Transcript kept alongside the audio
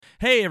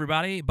Hey,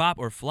 everybody. Bop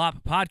or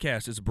Flop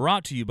podcast is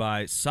brought to you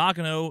by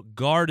Saginaw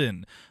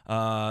Garden.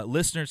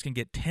 Listeners can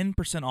get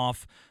 10%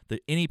 off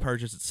any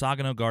purchase at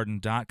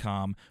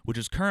SaginaWGarden.com, which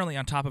is currently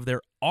on top of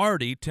their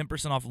already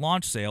 10% off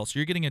launch sale. So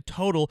you're getting a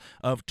total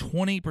of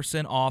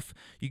 20% off.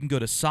 You can go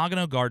to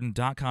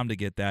SaginaWGarden.com to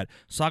get that.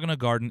 Saginaw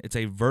Garden, it's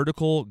a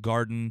vertical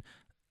garden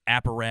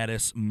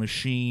apparatus,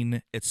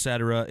 machine,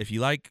 etc. If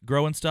you like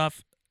growing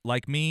stuff,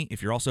 like me,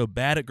 if you're also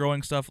bad at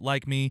growing stuff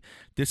like me,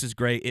 this is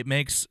great. It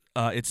makes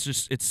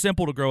it's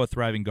simple to grow a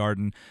thriving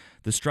garden.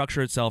 The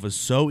structure itself is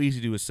so easy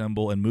to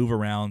assemble and move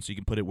around, so you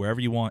can put it wherever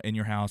you want, in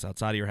your house,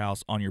 outside of your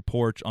house, on your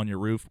porch, on your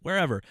roof,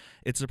 wherever.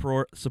 It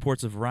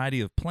supports a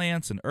variety of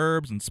plants and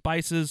herbs and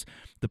spices.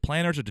 The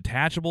planters are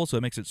detachable, so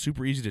it makes it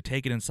super easy to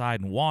take it inside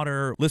and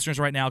water. Listeners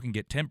right now can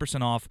get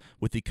 10% off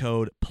with the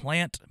code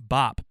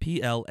PLANTBOP,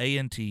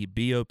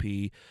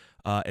 PLANTBOP,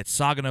 at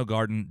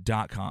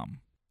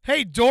SaginawGarden.com.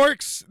 Hey,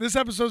 dorks! This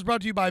episode is brought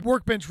to you by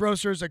Workbench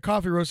Roasters, a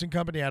coffee roasting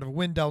company out of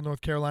Wendell,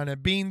 North Carolina.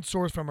 Beans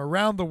sourced from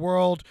around the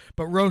world,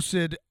 but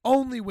roasted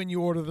only when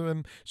you order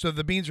them. So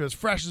the beans are as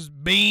fresh as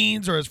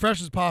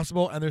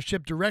possible, and they're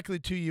shipped directly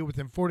to you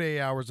within 48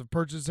 hours of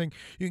purchasing.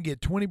 You can get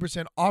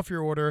 20% off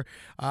your order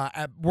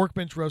at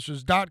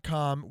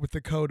workbenchroasters.com with the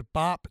code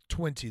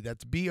BOP20.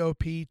 That's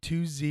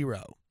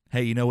BOP20.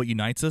 Hey, you know what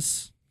unites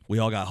us? We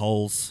all got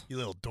holes. You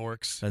little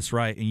dorks. That's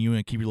right. And you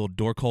want to keep your little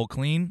dork hole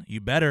clean?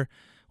 You better.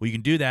 Well, you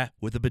can do that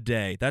with a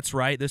bidet. That's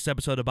right. This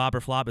episode of Bop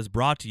or Flop is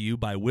brought to you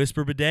by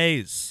Whisper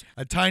Bidets.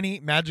 A tiny,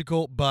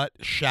 magical butt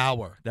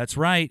shower. That's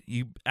right.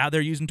 You out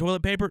there using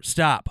toilet paper?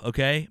 Stop,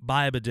 okay?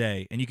 Buy a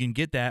bidet. And you can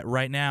get that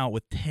right now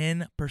with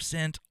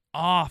 10%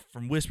 off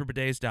from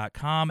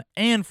whisperbidets.com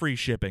and free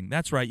shipping.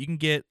 That's right. You can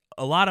get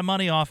a lot of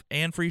money off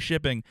and free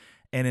shipping.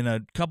 And in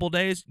a couple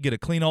days, get a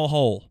clean old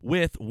hole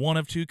with one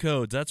of two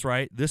codes. That's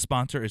right. This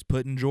sponsor is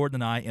putting Jordan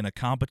and I in a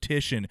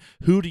competition.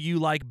 Who do you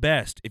like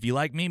best? If you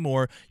like me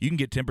more, you can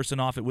get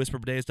 10% off at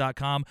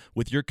whisperbidets.com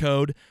with your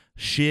code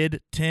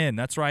SHID10.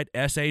 That's right,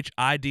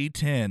 SHID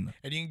 10.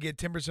 And you can get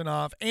 10%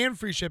 off and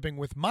free shipping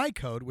with my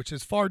code, which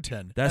is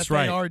FARD10. That's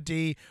right.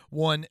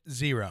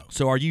 FARD10.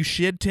 So are you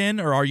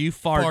SHID10 or are you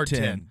FARD10?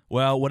 FARD10.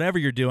 Well, whatever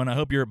you're doing, I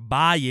hope you're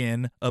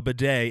buying a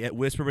bidet at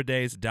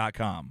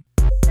whisperbidets.com.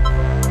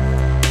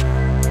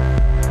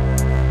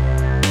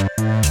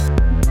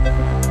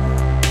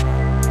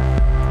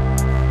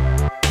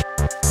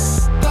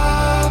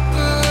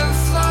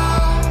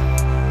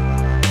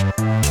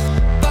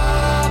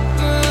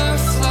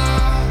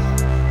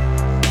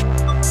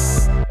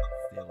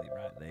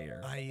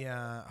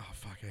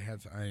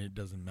 It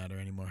doesn't matter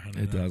anymore.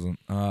 It doesn't.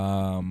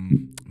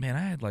 Man, I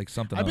had like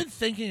something. I've been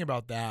thinking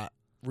about that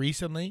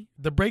recently.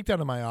 The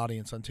breakdown of my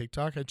audience on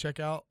TikTok I check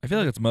out. I feel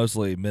like it's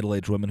mostly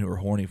middle-aged women who are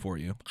horny for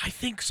you. I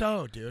think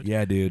so, dude.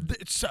 Yeah,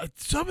 dude.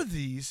 Some of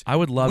these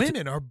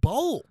women are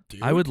bold,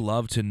 dude. I would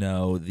love to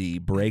know the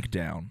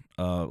breakdown,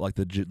 like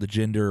the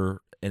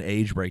gender and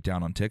age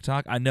breakdown on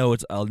TikTok. I know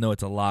it's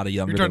a lot of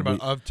younger. You're talking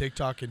about of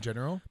TikTok in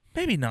general?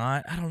 Maybe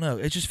not. I don't know.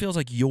 It just feels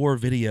like your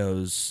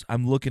videos.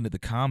 I'm looking at the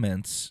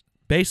comments.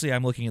 Basically,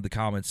 I'm looking at the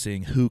comments,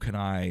 seeing who can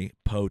I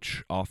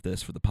poach off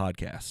this for the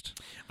podcast.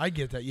 I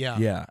get that, yeah.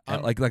 Yeah,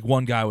 like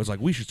one guy was like,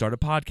 "We should start a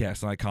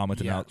podcast," and I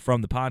commented out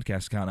from the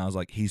podcast account, and I was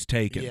like, "He's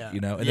taken,"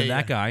 and then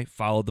that guy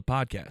followed the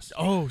podcast.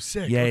 Oh,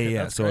 sick. Yeah, okay,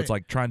 yeah. So it's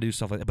like trying to do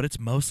stuff like that, but it's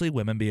mostly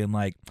women being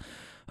like,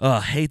 "I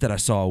hate that I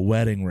saw a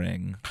wedding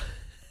ring."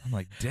 I'm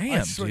like,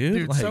 damn,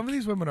 dude. Like, some of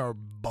these women are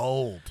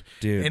bold.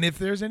 Dude. And if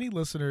there's any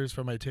listeners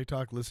from my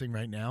TikTok listening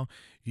right now,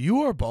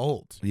 you are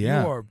bold.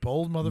 Yeah. You are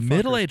bold motherfuckers.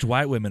 Middle-aged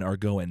white women are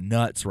going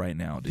nuts right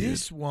now, dude.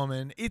 This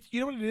woman, you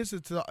know what it is?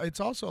 It's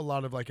also a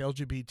lot of like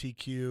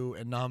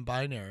LGBTQ and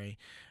non-binary.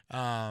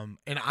 And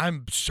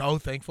I'm so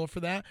thankful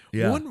for that.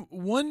 Yeah.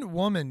 One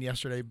woman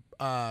yesterday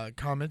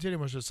commented and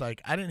was just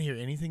like, I didn't hear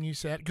anything you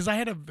said. Because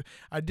I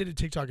did a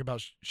TikTok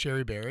about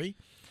Sherry Berry.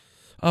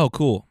 Oh,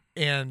 cool.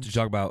 And did you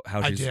talk about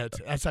how she's... I did.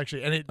 That's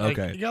actually, and it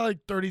got like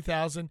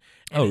 30,000.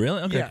 Oh,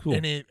 really? Okay, cool.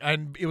 And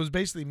it was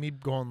basically me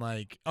going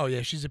like, oh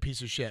yeah, she's a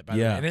piece of shit. By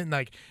the way. And then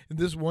like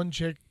this one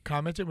chick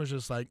commented was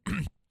just like,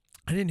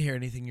 I didn't hear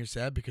anything you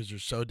said because you're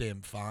so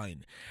damn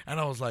fine. And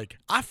I was like,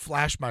 I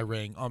flashed my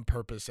ring on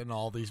purpose and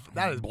all these.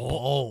 That is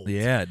bold.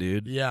 Yeah,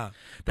 dude. Yeah,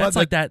 that's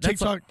like that.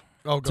 That's TikTok.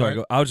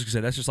 Sorry, I was just gonna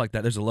say that's just like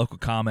that. There's a local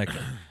comic.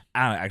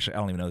 I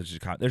don't even know.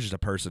 There's just a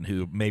person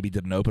who maybe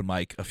did an open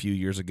mic a few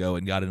years ago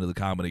and got into the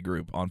comedy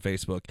group on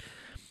Facebook.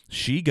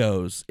 She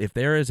goes, if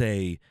there is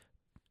a,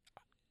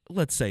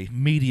 let's say,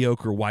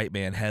 mediocre white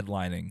man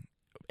headlining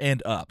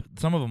and up,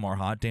 some of them are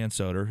hot. Dan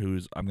Soder,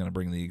 who's I'm going to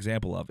bring the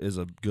example of, is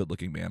a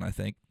good-looking man, I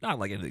think. Not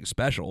like anything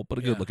special, but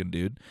a good-looking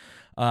dude.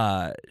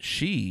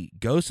 She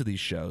goes to these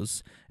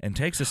shows and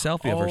takes a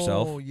selfie of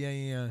herself. Oh,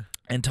 yeah.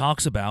 And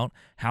talks about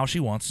how she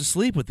wants to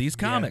sleep with these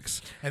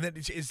comics. Yes. And then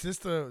is this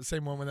the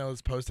same woman that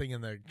was posting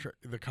in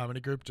the comedy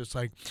group, just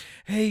like,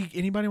 hey,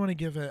 anybody want to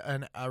give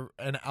an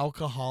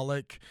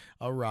alcoholic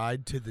a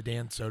ride to the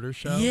Dan Soder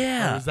show?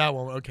 Yeah, or is that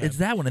one? Okay, it's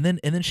that one. And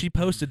then she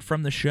posted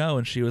from the show,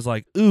 and she was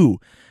like, "Ooh,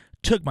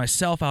 took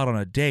myself out on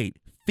a date,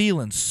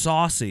 feeling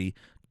saucy."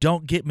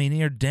 don't get me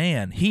near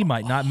Dan. He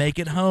might not make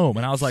it home.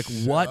 And I was like,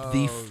 what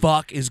the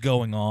fuck is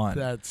going on?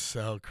 That's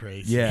so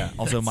crazy. Yeah.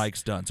 Also,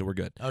 Mike's done, so we're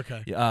good.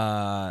 Okay.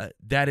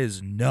 That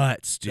is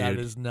nuts, dude. That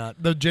is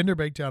not the gender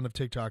breakdown of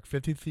TikTok: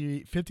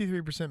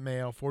 53%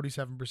 male,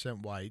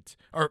 47% white,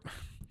 or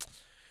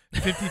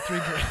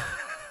 53%.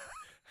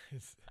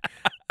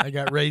 I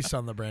got race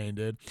on the brain,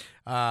 dude.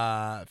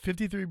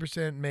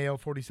 53% male,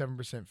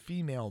 47%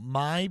 female.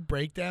 My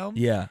breakdown: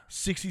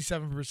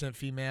 67%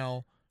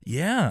 female.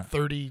 Yeah.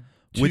 32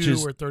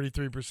 or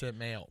 33%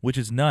 male. Which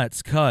is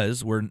nuts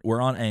because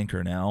we're on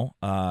Anchor now.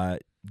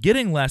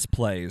 Getting less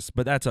plays,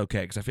 but that's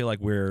okay because I feel like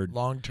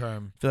long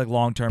term. I feel like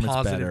long term it's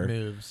Positive better.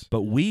 moves.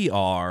 But we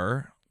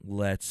are.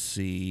 Let's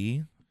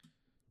see.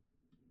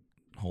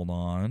 Hold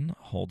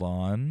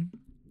on.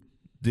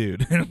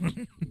 Dude.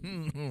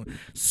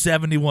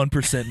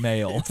 71%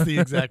 male. It's the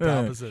exact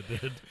opposite,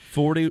 dude.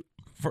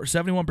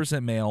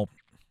 71% male,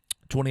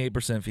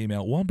 28%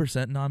 female,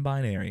 1%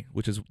 non-binary,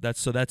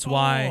 that's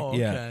why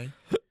okay.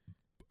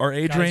 Our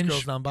age Guys, range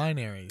girls,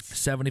 non-binaries.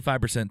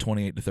 75%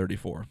 28 to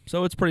 34.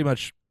 So it's pretty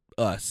much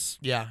us.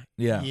 Yeah.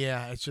 Yeah.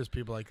 Yeah, it's just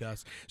people like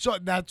us. So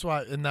that's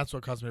what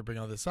caused me to bring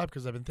all this up,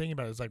 because I've been thinking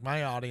about it. It's like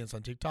my audience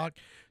on TikTok,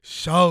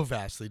 so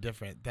vastly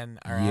different than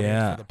our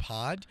audience for the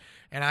pod.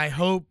 And I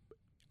hope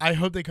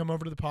they come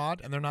over to the pod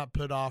and they're not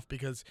put off,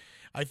 because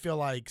I feel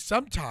like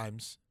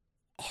sometimes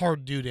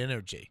hard dude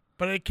energy,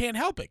 but I can't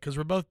help it because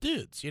we're both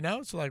dudes, you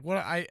know? So like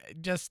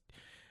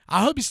I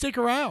hope you stick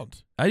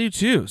around. I do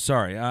too.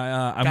 Sorry.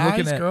 I'm Guys,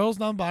 looking at girls,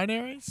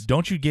 non-binaries.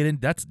 Don't you get in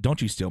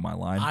don't you steal my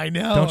line. I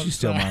know. Don't you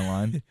steal my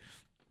line.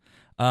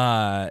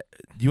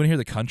 Do you want to hear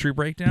the country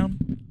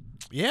breakdown?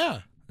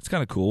 Yeah. It's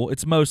kind of cool.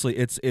 It's largely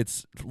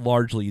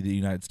the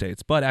United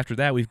States. But after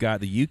that, we've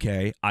got the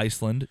UK,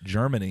 Iceland,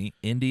 Germany,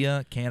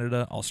 India,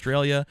 Canada,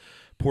 Australia,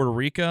 Puerto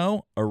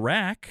Rico,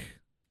 Iraq,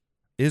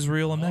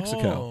 Israel, and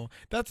Mexico.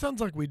 That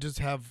sounds like we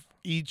just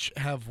each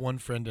have one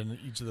friend in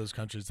each of those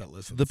countries that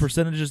listens. The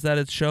percentages that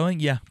it's showing,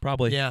 yeah,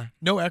 probably. Yeah.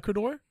 No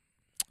Ecuador?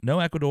 No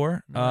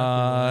Ecuador.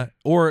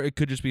 Or it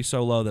could just be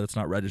so low that it's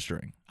not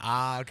registering.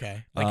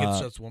 Okay. Like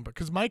it's just one,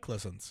 because Mike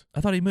listens.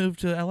 I thought he moved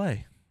to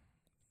L.A.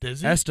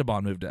 Does he?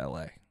 Esteban moved to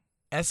L.A.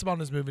 Esteban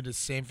is moving to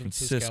San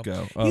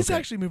Francisco. Okay. He's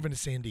actually moving to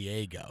San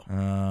Diego,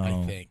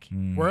 I think.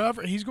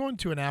 Wherever. He's going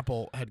to an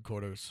Apple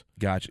headquarters.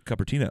 Gotcha.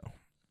 Cupertino.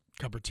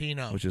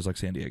 Cupertino. Which is like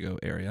San Diego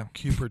area.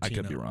 Cupertino. I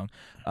could be wrong.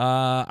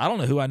 I don't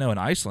know who I know in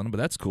Iceland, but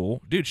that's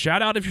cool. Dude,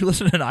 shout out if you're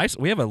listening in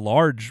Iceland. We have a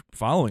large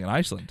following in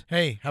Iceland.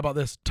 Hey, how about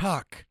this?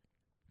 Talk.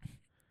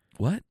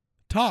 What?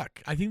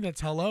 Talk. I think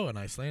that's hello in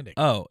Icelandic.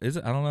 Oh, is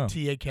it? I don't know.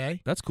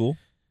 T-A-K. That's cool.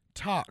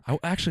 Talk.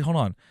 Actually, hold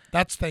on.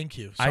 That's thank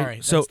you.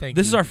 Sorry.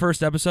 This is our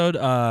first episode.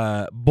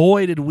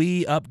 Boy, did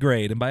we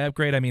upgrade. And by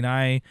upgrade, I mean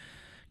I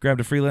grabbed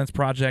a freelance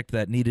project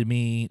that needed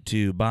me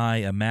to buy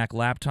a Mac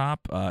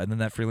laptop, and then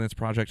that freelance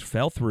project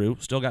fell through.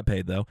 Still got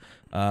paid, though.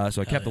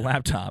 So I kept the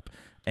laptop.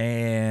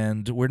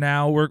 And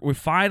we're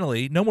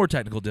finally, no more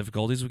technical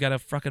difficulties. We've got a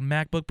fucking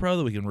MacBook Pro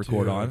that we can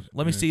record on.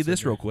 Let me see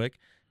this real quick.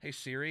 Hey,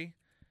 Siri,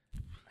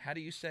 how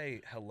do you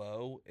say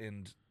hello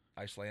in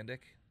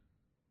Icelandic?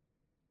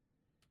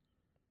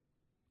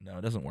 No,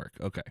 it doesn't work.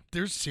 Okay.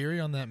 There's Siri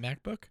on that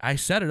MacBook? I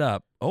set it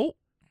up. Oh.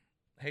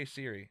 Hey,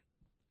 Siri,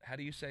 how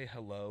do you say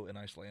hello in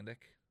Icelandic?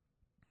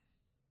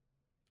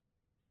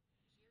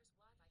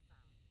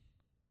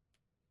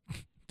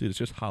 Dude, it's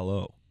just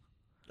hello.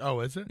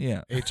 Oh, is it?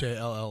 Yeah.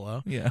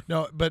 H-A-L-L-O? Yeah.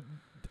 No, but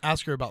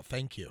ask her about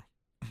thank you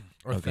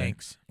or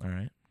thanks. All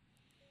right.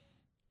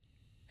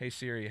 Hey,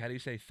 Siri, how do you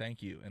say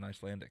thank you in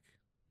Icelandic?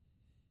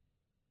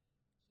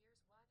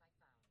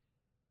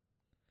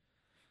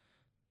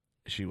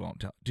 She won't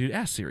tell. Dude,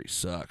 Ask Siri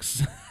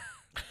sucks.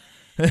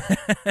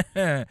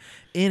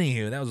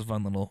 Anywho, that was a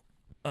fun little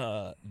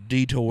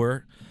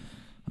detour.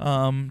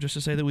 Just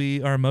to say that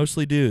we are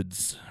mostly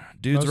dudes.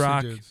 Dudes mostly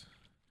rock. Dudes.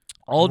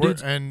 All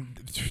dudes. And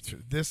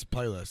this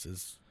playlist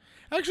is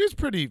actually it's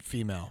pretty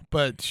female,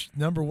 but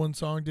number one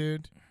song,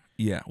 dude.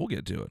 Yeah, we'll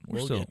get to it.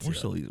 We're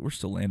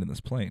still landing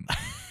this plane.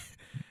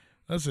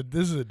 This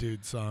is a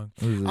dude song.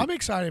 I'm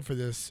excited for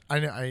this.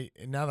 I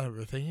now that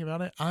we're thinking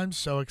about it, I'm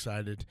so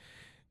excited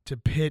to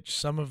pitch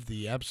some of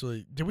the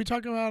did we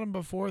talk about them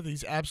before?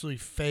 These absolutely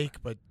fake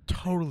but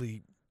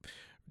totally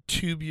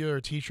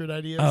tubular t-shirt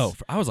ideas. Oh,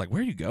 I was like,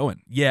 where are you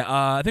going? Yeah,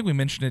 I think we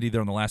mentioned it either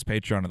on the last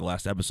Patreon or the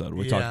last episode.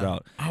 We talked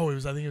about. Oh, I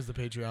think it was the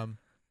Patreon.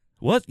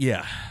 What?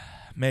 Yeah,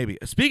 maybe.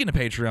 Speaking of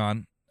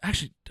Patreon,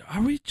 actually,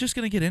 are we just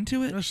gonna get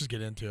into it? Let's just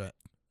get into it.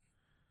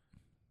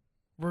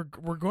 We're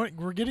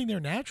getting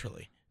there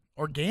naturally,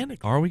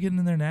 organically. Are we getting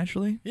in there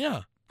naturally?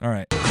 Yeah. All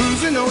right.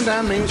 Cruising on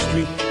down Main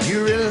Street,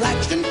 you're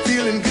relaxed and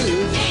feeling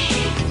good.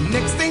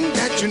 Next thing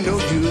that you know,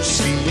 you're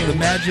seeing the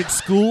Magic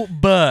School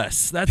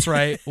Bus. That's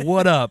right.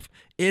 What up?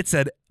 It's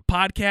a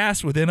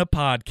podcast within a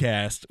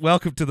podcast.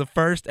 Welcome to the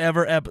first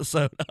ever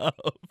episode of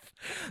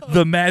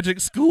the Magic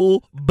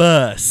School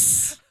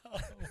Bus. Oh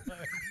my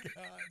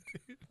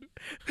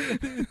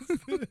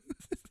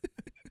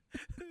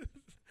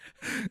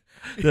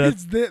god,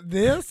 dude.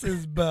 This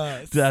is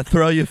bus. Did I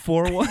throw you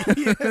for one?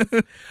 Yes.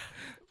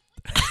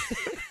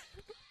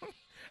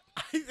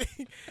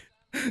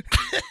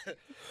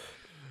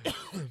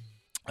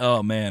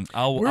 Oh man,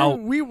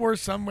 we were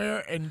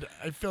somewhere, and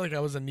I feel like I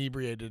was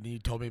inebriated, and you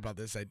told me about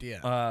this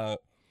idea.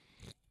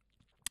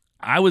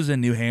 I was in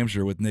New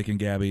Hampshire with Nick and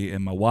Gabby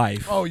and my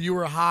wife. Oh, you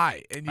were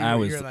high, and you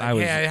were like,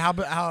 hey,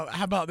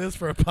 how about this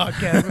for a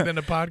podcast within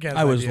a podcast?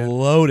 I was idea?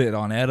 loaded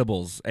on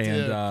edibles,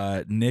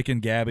 and Nick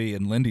and Gabby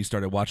and Lindy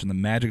started watching the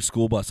Magic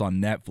School Bus on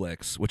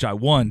Netflix, which I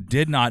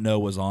did not know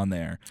was on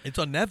there. It's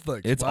on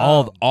Netflix. It's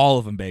wow. all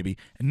of them, baby.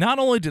 And not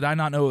only did I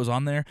not know it was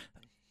on there,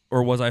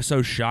 or was I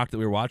so shocked that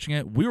we were watching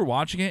it? We were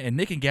watching it, and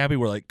Nick and Gabby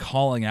were like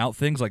calling out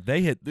things like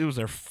it was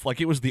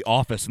The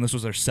Office, and this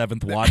was their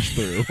 7th watch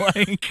through.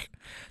 Like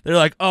they're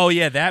like, "Oh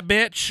yeah, that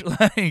bitch!"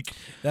 Like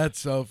that's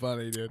so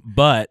funny, dude.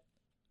 But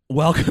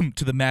welcome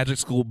to the Magic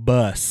School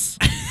Bus.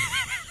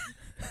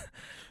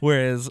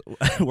 Whereas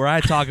where I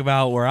talk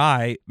about where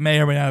I may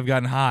or may not have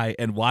gotten high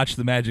and watched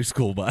the Magic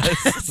School Bus.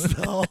 That's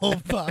the whole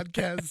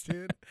podcast,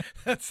 dude.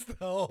 That's the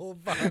whole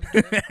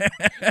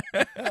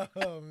podcast.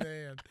 Oh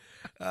man.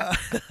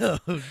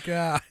 Oh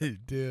God,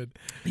 dude.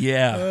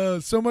 Yeah.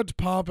 So much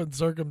pomp and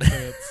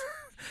circumstance.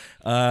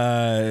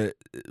 That's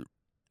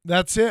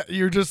it.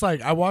 You're just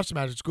like, I watched the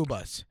Magic School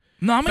Bus.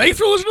 No, Thanks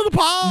for listening to the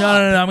pod. No.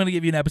 I'm gonna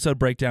give you an episode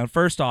breakdown.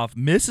 First off,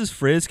 Mrs.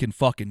 Frizz can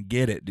fucking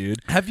get it, dude.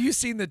 Have you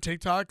seen the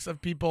TikToks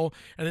of people,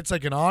 and it's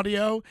like an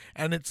audio,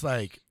 and it's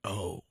like,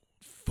 oh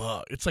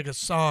fuck, it's like a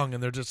song,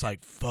 and they're just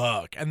like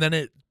fuck, and then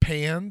it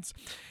pans,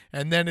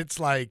 and then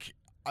it's like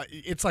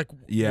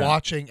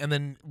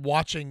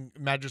watching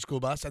Magic School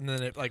Bus, and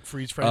then it like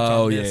freeze frames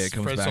on Miss it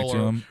comes Frizzle back to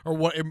him. or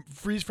what it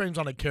freeze frames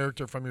on a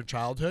character from your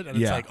childhood,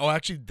 and it's like, oh,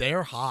 actually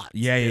they're hot.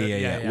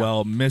 Yeah.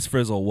 Well, Miss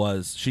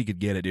Frizzle she could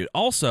get it, dude.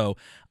 Also,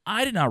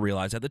 I did not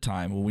realize at the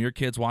time when we were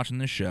kids watching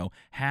this show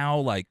how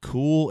like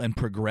cool and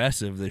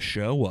progressive this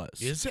show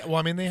was. Is it? Well,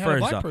 I mean, they had a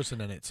black person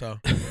in it, so.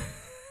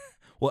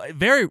 Well,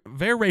 very,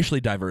 very racially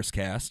diverse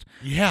cast.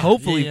 Yeah.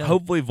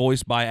 Hopefully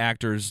voiced by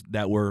actors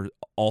that were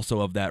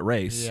also of that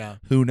race. Yeah.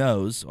 Who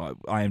knows?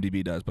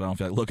 IMDb does, but I don't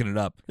feel like looking it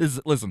up. This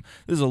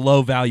is a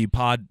low value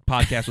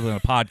podcast within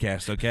a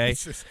podcast. Okay.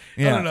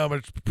 I don't know how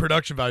much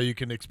production value you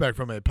can expect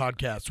from a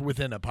podcast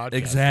within a podcast.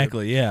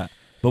 Exactly. Yeah.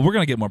 But we're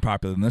going to get more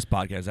popular than this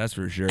podcast, that's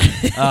for sure.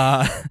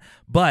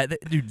 But,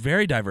 dude,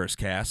 very diverse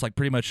cast, like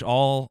pretty much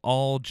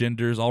all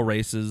genders, all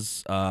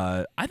races.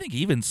 I think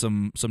even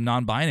some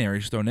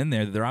non-binaries thrown in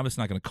there that they're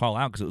obviously not going to call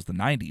out because it was the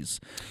 90s.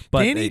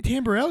 But Danny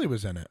Tamborelli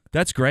was in it.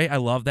 That's great. I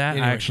love that.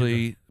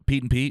 Anyway,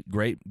 Pete and Pete,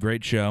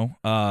 great show.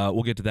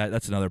 We'll get to that.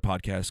 That's another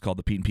podcast called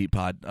the Pete and Pete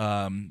Pod.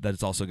 That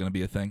is also going to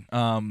be a thing.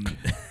 A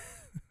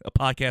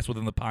podcast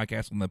within the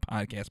podcast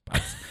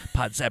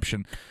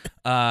podception.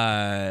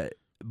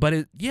 But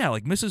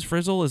like Mrs.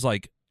 Frizzle is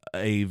like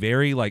a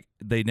very like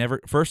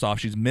first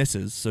off, she's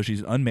Mrs., so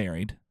she's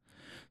unmarried.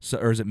 So,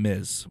 or is it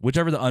Ms.?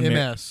 Whichever the unmarried.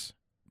 MS.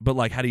 But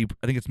like, how do you?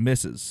 I think it's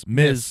Mrs.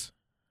 Ms.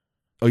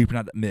 Oh, you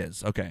pronounce that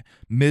Ms. Okay,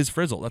 Ms.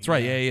 Frizzle. That's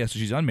right. Yeah. So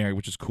she's unmarried,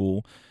 which is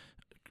cool.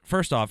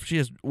 First off, she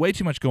has way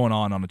too much going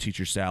on a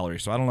teacher's salary,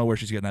 so I don't know where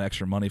she's getting that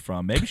extra money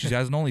from. Maybe she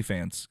has an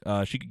OnlyFans.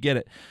 She could get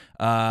it.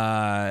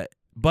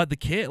 But the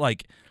kid,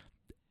 like,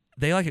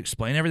 they like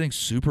explain everything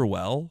super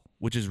well,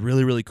 which is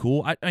really, really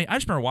cool. I mean, I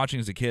just remember watching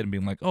as a kid and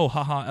being like, oh,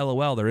 haha,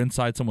 LOL, they're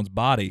inside someone's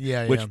body.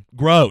 Yeah, which,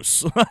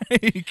 gross.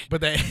 Like,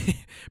 but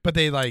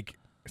they like,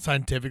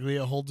 scientifically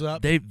it holds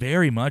up? They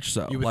very much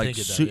so. You would like, think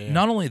it does, yeah.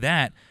 Not only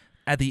that,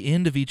 at the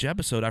end of each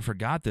episode, I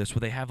forgot this,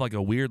 where they have like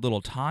a weird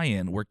little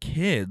tie-in where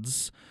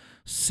kids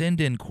send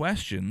in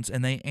questions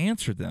and they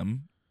answer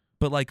them,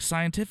 but like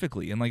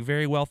scientifically and like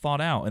very well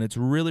thought out. And it's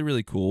really,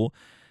 really cool.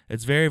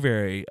 It's very,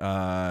 very,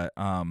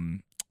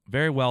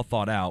 very well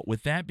thought out.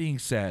 With that being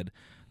said,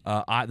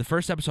 the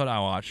first episode I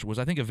watched was,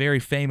 I think, a very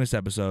famous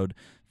episode,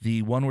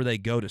 the one where they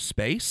go to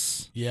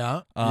space.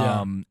 Yeah.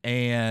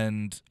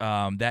 And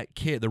that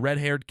kid, the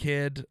red-haired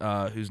kid,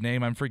 whose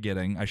name I'm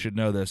forgetting. I should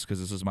know this because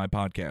this is my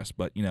podcast,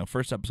 but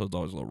first episode's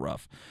always a little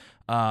rough.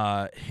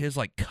 His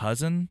like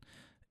cousin,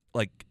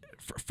 like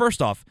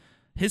first off,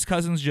 his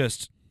cousin's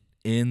just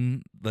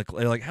in the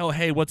like, oh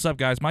hey, what's up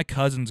guys? My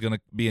cousin's gonna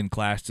be in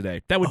class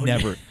today. That would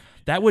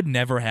that would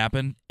never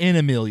happen in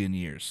a million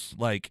years.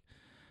 Like,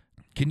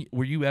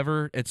 were you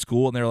ever at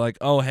school and they're like,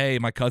 oh hey,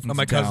 my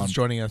cousin's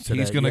joining us today.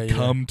 He's gonna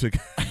come to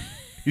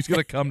he's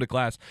gonna come to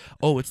class.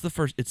 Oh, it's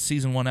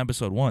season 1,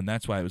 episode 1.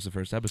 That's why it was the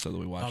first episode that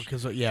we watched. Oh,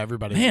 because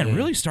everybody. Man,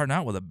 really starting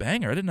out with a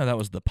banger. I didn't know that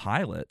was the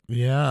pilot.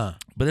 Yeah.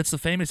 But it's the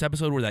famous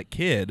episode where that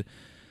kid,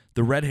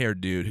 the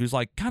red-haired dude, who's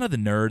like kind of the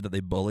nerd that they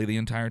bully the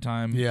entire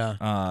time.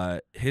 Yeah.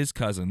 His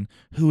cousin,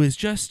 who is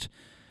just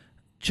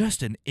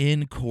an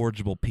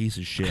incorrigible piece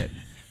of shit.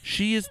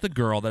 She is the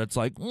girl that it's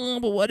like, oh,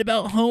 but what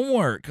about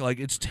homework? Like,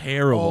 it's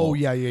terrible. Oh,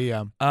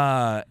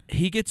 yeah.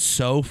 He gets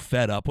so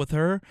fed up with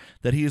her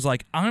that he's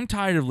like, I'm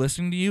tired of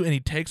listening to you, and he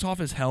takes off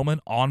his helmet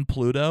on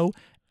Pluto,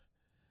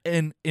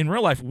 and in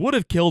real life would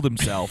have killed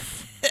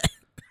himself.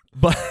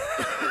 But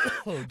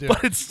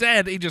but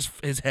instead,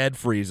 his head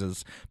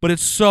freezes. But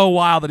it's so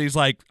wild that he's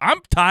like, I'm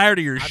tired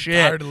of your shit,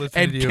 tired of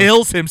listening and to you.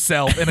 kills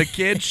himself in a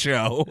kid's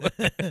show.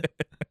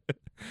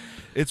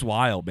 It's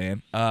wild,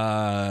 man.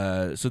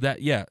 So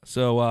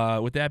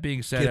with that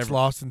being said, Gets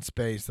lost in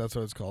space. That's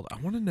what it's called. I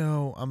want to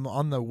know. I'm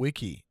on the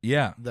wiki,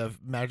 yeah. the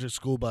Magic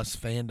School Bus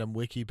fandom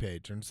wiki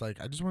page, and it's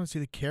like I just want to see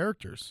the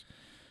characters.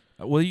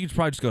 Well, you could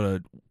probably just go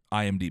to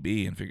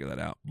IMDb and figure that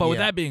out. But with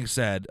Yeah. that being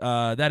said,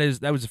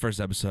 that was the first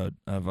episode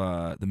of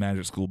the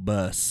Magic School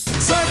Bus.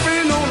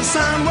 Surfing on a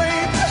sine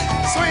wave,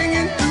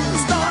 swinging through the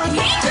stars.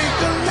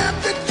 Take a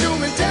left at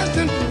Human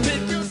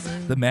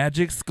Testing. The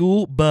Magic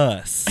School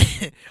Bus.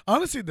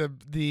 Honestly,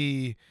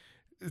 the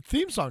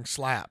theme song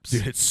slaps.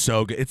 Dude, it's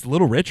so good. It's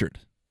Little Richard.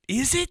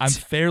 Is it? I'm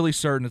fairly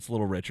certain it's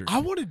Little Richard. I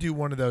want to do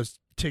one of those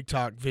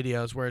TikTok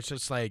videos where it's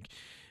just like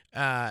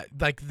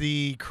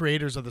the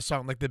creators of the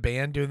song, like the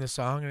band doing the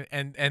song,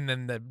 and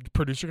then the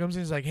producer comes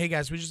in. He's like, "Hey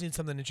guys, we just need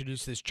something to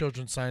introduce this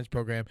children's science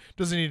program.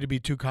 Doesn't need to be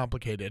too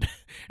complicated."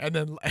 and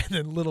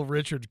then Little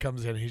Richard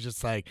comes in. And he's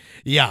just like,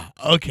 "Yeah,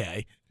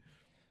 okay."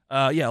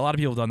 A lot of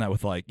people have done that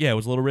with it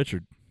was Little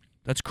Richard.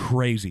 That's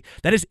crazy.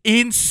 That is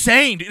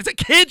insane. Dude. It's a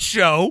kid's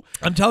show.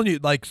 I'm telling you,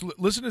 like,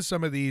 listen to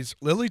some of these.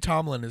 Lily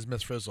Tomlin is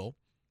Miss Frizzle.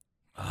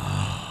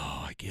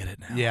 Oh, I get it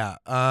now. Yeah.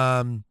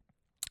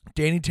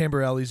 Danny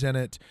Tamborelli's in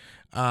it.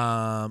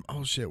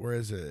 Oh shit, where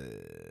is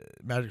it?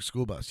 Magic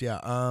School Bus. Yeah.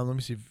 Let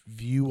me see.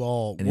 View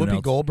all. Anyone Whoopi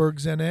else?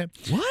 Goldberg's in it.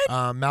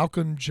 What?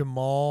 Malcolm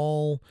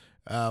Jamal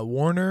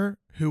Warner,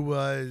 who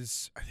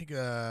was, I think,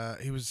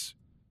 he was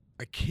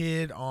a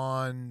kid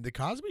on the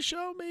Cosby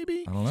Show,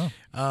 maybe. I don't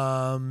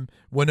know.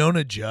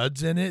 Winona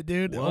Judd's in it,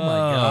 dude. Oh my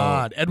Whoa.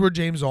 god. Edward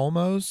James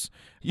Olmos.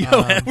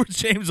 Edward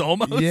James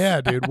Olmos.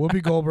 Yeah, dude.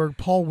 Whoopi Goldberg,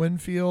 Paul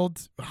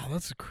Winfield. Oh,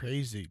 that's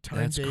crazy. Tyne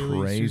That's Daly,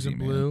 crazy, Susan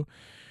man. Blue.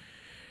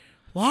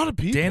 A lot of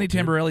people. Danny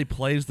dude. Tamborelli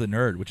plays the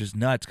nerd, which is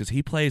nuts because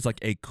he plays like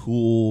a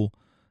cool.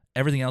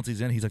 Everything else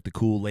he's in, he's like the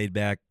cool, laid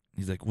back.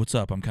 He's like, "What's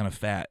up? I'm kind of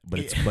fat, but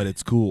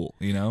it's cool,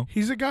 you know."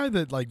 He's a guy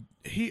that I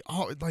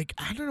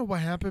don't know what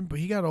happened, but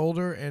he got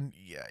older and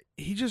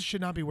he just should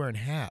not be wearing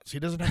hats. He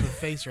doesn't have a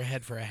face or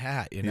head for a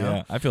hat, you know.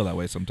 Yeah, I feel that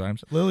way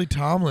sometimes. Lily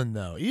Tomlin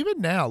though,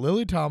 even now,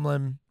 Lily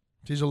Tomlin,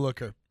 she's a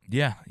looker.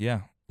 Yeah.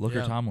 Looker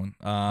Yeah. Tomlin.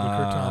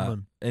 Looker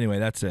Tomlin. Anyway,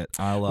 that's it.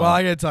 Well,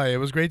 I gotta tell you, it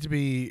was great to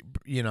be,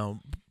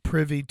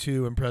 privy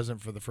to and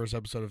present for the first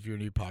episode of your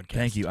new podcast.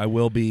 Thank you. I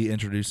will be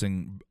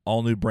introducing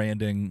all new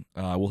branding.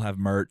 We'll have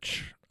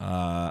merch.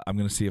 I'm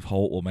gonna see if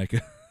Holt will make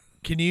it.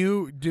 Can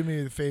you do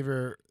me a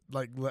favor?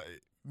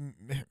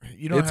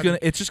 You don't have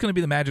It's just gonna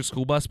be the Magic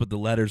School Bus, but the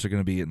letters are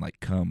gonna be in like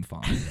cum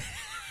font.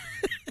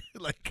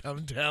 like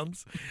come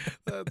downs.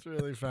 That's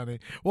really funny.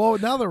 Well,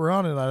 now that we're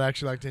on it, I'd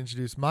actually like to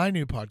introduce my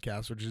new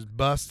podcast, which is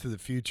Bus to the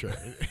Future.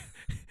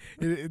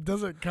 It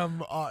doesn't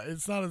come.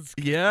 It's not as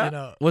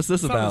What's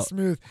this it's not as about?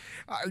 smooth.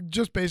 I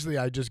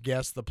just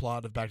guessed the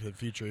plot of Back to the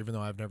Future, even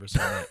though I've never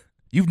seen it.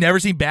 You've never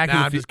seen Back to the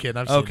I'm Future? just kidding.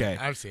 I've seen Okay.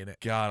 it. I've seen it.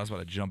 God, I was about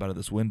to jump out of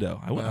this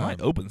window. I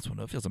might open this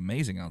window. It feels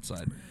amazing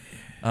outside.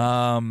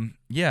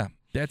 Yeah,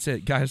 that's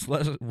it, guys.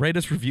 Rate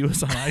us, review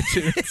us on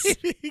iTunes.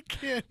 You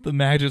can't. The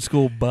Magic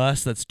School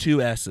Bus. That's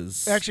 2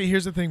 S's. Actually,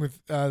 here's the thing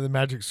with the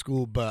Magic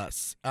School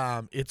Bus.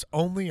 It's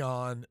only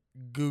on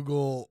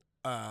Google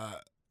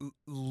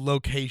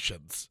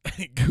locations.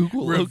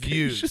 Google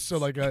reviews. locations. So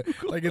like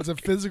it's a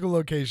physical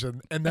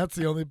location, and that's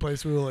the only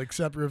place we will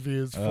accept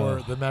reviews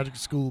for the Magic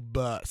School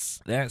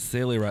Bus. That's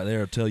silly right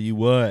there. I'll tell you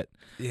what.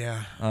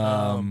 Yeah.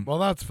 Well,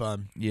 that's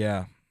fun.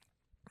 Yeah.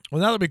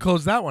 Well, now that we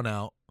close that one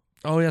out,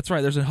 Oh, that's right.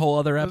 There's a whole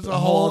other there's a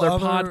whole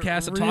other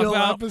podcast to talk real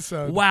about.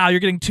 episode. Wow, you're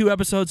getting 2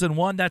 episodes in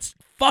one. That's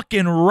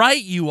fucking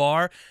right, you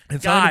are.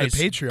 It's not even Guys,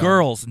 the Patreon.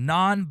 girls,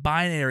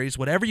 non-binaries,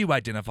 whatever you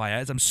identify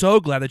as, I'm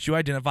so glad that you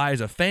identify as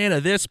a fan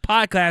of this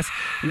podcast.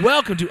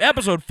 Welcome to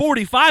episode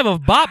 45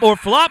 of Bop or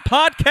Flop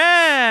Podcast.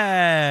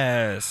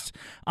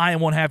 I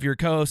am one half of your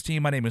co-host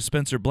team. My name is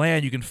Spencer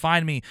Bland. You can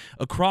find me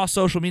across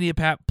social media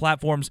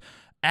platforms.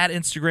 At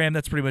Instagram,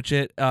 that's pretty much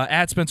it.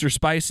 At Spencer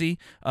Spicy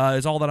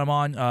is all that I'm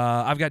on.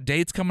 I've got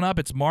dates coming up.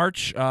 It's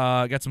March.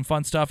 Got some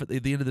fun stuff at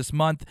the end of this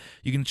month.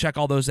 You can check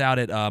all those out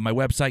at my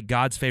website,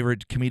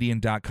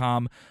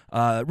 godsfavoritecomedian.com.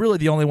 Really,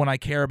 the only one I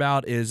care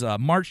about is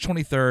March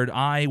 23rd.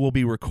 I will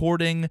be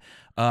recording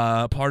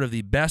part of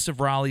the Best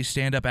of Raleigh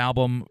stand-up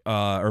album,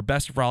 or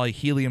Best of Raleigh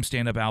Helium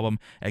stand-up album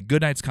at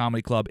Goodnight's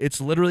Comedy Club. It's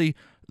literally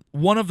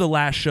one of the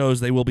last shows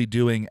they will be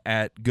doing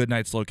at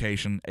Goodnight's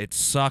location. It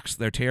sucks.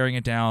 They're tearing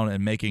it down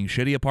and making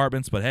shitty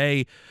apartments, but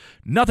hey,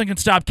 nothing can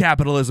stop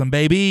capitalism,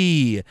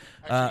 baby.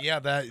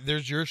 Actually,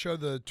 there's your show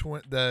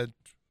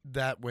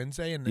that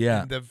Wednesday, and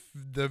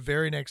the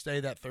very next day,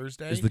 that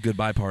Thursday, Is the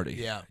goodbye party.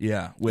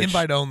 Yeah. Which,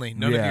 invite only.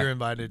 None of yeah. you are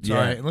invited. Yeah.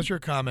 Sorry, unless you're a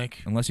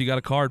comic. Unless you got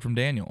a card from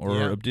Daniel or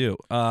Yeah. Abdu.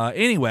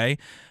 Anyway,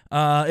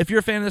 if you're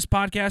a fan of this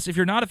podcast, if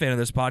you're not a fan of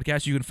this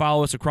podcast, you can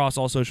follow us across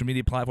all social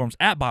media platforms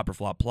at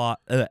BopperFlopPod.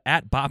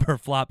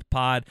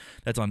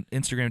 That's on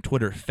Instagram,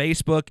 Twitter,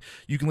 Facebook.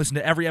 You can listen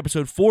to every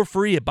episode for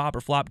free at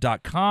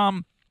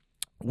BopperFlop.com.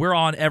 We're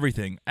on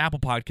everything. Apple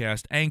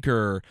Podcast,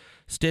 Anchor,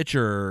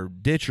 Stitcher,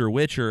 Ditcher,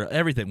 Witcher,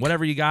 everything.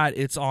 Whatever you got,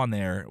 it's on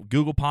there.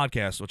 Google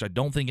Podcasts, which I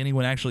don't think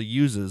anyone actually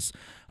uses.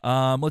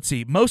 Let's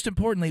see. Most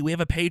importantly, we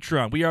have a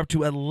Patreon. We are up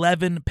to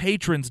 11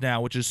 patrons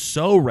now, which is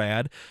so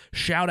rad.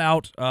 Shout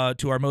out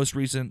to our most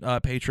recent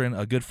patron,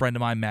 a good friend of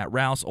mine, Matt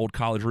Rouse, old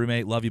college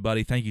roommate. Love you,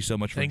 buddy. Thank you so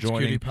much for Thanks,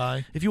 joining. Cutie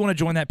Pie. If you want to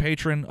join that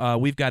patron,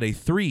 we've got a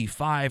 $3,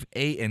 $5,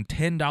 $8, and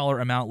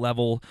 $10 amount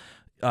level.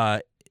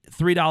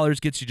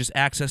 $3 gets you just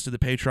access to the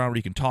Patreon where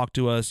you can talk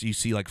to us. You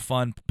see like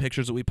fun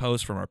pictures that we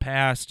post from our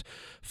past,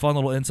 fun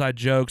little inside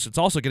jokes. It's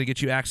also going to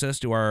get you access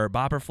to our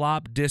Bopper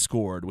Flop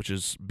Discord, which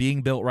is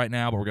being built right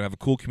now, but we're going to have a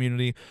cool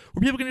community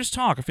where people can just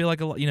talk. I feel like,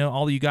 you know,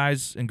 all you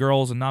guys and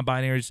girls and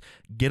non-binaries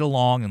get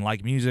along and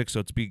like music,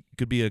 so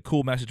could be a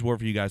cool message board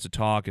for you guys to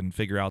talk and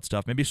figure out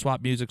stuff. Maybe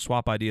swap music,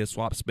 swap ideas,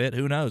 swap spit.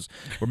 Who knows?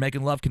 We're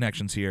making love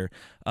connections here.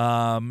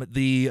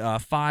 The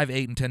 $5,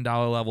 $8, and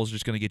 $10 levels are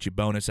just going to get you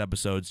bonus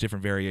episodes,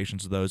 different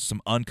variations of those,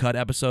 some uncut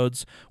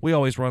episodes. We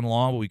always run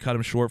long, but we cut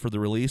them short for the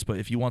release. But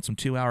if you want some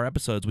 2-hour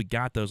episodes, we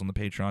got those on the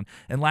Patreon.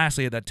 And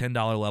lastly, at that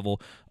 $10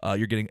 level,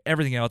 you're getting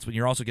everything else, but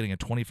you're also getting a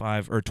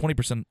 25 or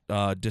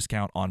 20%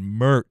 discount on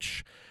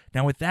merch.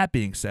 Now, with that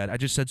being said, I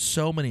just said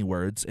so many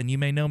words, and you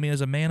may know me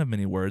as a man of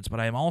many words, but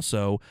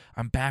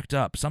I'm backed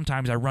up.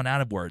 Sometimes I run out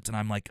of words, and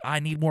I'm like, I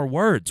need more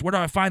words. Where do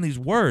I find these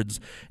words?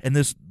 And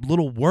this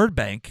little word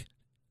bank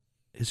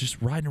is just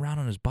riding around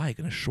on his bike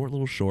in his short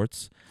little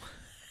shorts.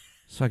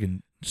 It's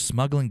fucking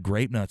smuggling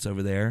grape nuts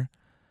over there,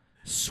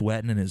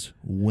 sweating in his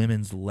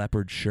women's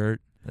leopard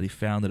shirt that he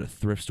found at a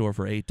thrift store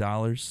for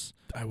 $8.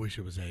 I wish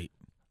it was $8.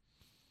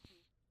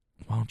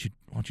 Why don't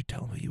you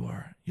tell him who you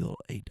are, you little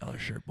 $8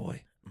 shirt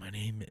boy? My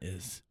name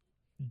is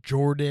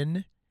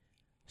Jordan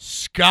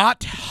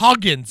Scott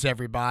Huggins,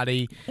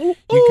 everybody. You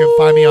can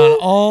find me on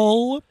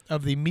all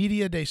of the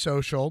Media Day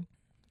social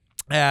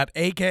at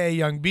AKA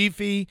Young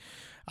Beefy.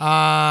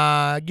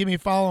 Give me a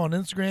follow on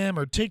Instagram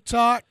or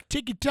TikTok,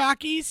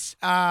 TikTokies,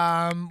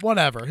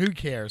 whatever. Who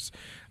cares?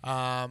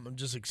 I'm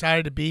just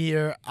excited to be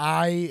here.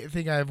 I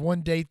think I have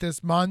one date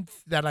this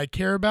month that I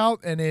care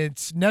about, and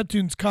it's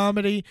Neptune's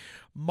Comedy,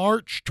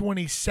 March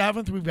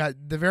 27th. We've got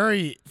the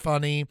very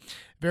funny,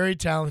 very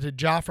talented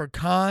Jafar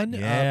Khan,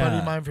 buddy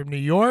of mine from New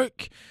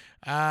York.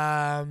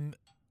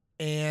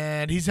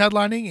 And he's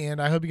headlining,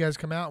 and I hope you guys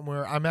come out. And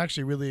I'm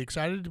actually really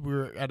excited.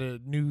 We're at a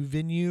new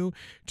venue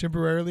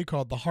temporarily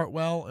called the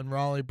Hartwell in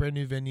Raleigh, brand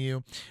new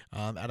venue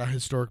at a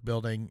historic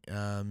building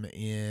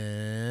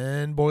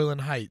in Boylan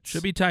Heights.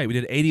 Should be tight. We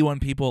did 81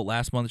 people at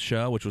last month's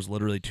show, which was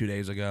literally 2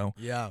 days ago.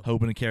 Yeah.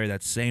 Hoping to carry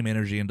that same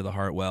energy into the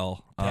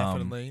Hartwell.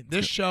 Definitely.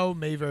 This show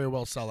may very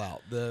well sell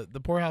out.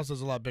 The Poorhouse is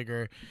a lot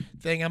bigger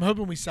thing. I'm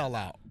hoping we sell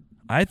out.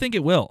 I think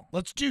it will.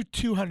 Let's do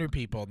 200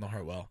 people in the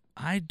Hartwell.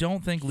 I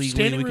don't think legally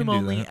Standing we can room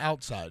do only that.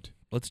 outside.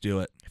 Let's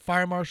do it.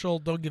 Fire marshal,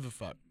 don't give a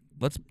fuck.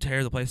 Let's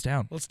tear the place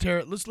down. Let's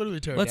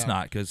literally tear it down. Let's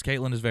not, because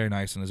Caitlin is very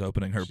nice and is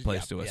opening her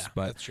place to us. Yeah,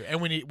 but that's true. And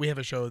we have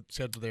a show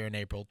scheduled there in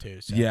April too.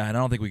 So. Yeah, and I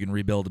don't think we can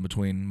rebuild in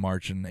between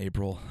March and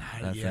April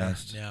that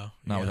fast. No,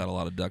 not without a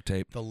lot of duct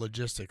tape. The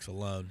logistics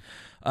alone.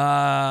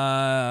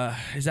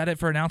 Is that it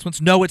for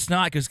announcements? No, it's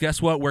not, because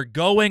guess what? We're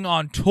going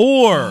on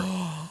tour.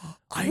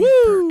 I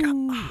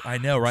forgot. I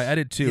know, right? I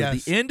did too. Yes.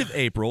 At the end of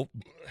April,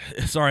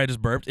 sorry, I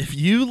just burped. If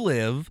you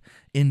live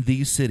in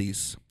these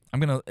cities, I'm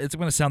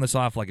gonna sound this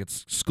off like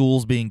it's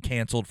schools being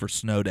canceled for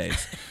snow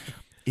days.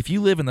 If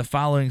you live in the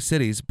following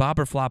cities,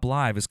 Bopper Flop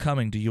Live is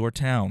coming to your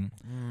town: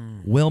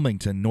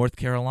 Wilmington, North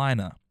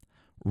Carolina;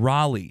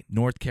 Raleigh,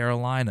 North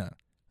Carolina;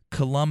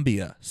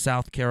 Columbia,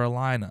 South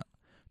Carolina;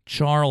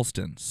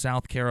 Charleston,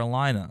 South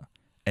Carolina;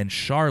 and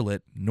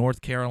Charlotte,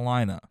 North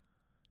Carolina.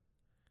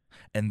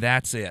 And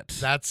that's it.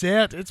 That's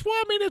it. It's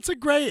a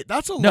great.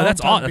 That's a long No, that's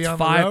time all. to be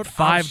That's on the road.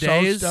 five I'm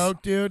days. So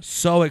stoked, dude.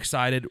 So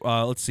excited.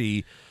 Let's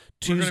see.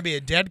 We're going to be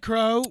at Dead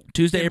Crow.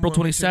 Tuesday, in April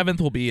Wilmington. 27th,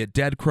 we'll be at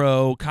Dead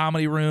Crow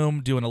Comedy Room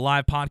doing a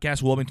live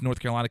podcast. Wilmington, North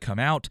Carolina, come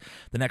out.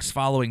 The next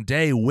following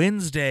day,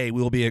 Wednesday, we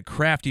will be at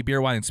Crafty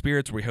Beer, Wine, and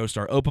Spirits, where we host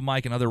our open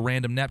mic and other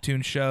random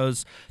Neptune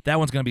shows. That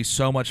one's going to be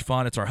so much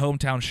fun. It's our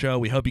hometown show.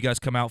 We hope you guys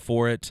come out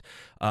for it.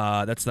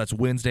 That's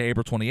Wednesday,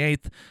 April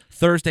 28th.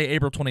 Thursday,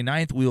 April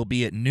 29th, we will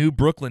be at New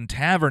Brooklyn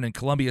Tavern in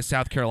Columbia,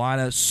 South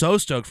Carolina. So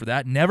stoked for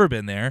that. Never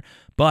been there.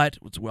 But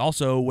it's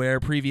also where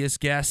previous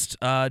guest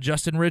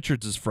Justin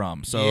Richards is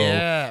from. So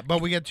yeah,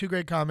 but we got two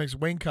great comics.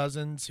 Wayne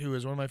Cousins, who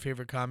is one of my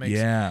favorite comics.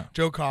 Yeah.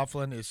 Joe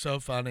Coughlin is so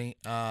funny.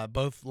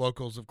 Both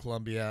locals of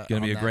Columbia.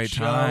 Gonna be a that great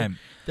show. time.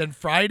 Then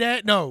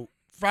Friday?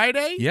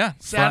 Yeah.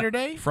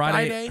 Saturday?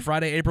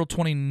 Friday, April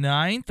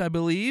 29th, I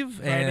believe.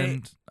 Friday.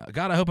 And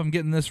God, I hope I'm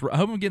getting this. I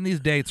hope I'm getting these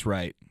dates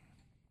right.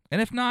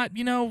 And if not,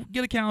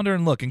 get a calendar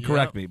and look and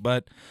correct me.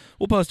 But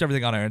we'll post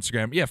everything on our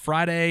Instagram. Yeah,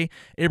 Friday,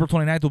 April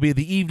 29th will be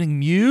the Evening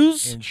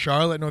Muse In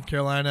Charlotte, North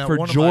Carolina. for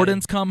one of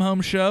Jordan's Come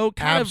Home show.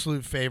 my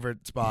absolute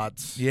favorite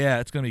spots. Yeah,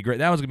 it's going to be great.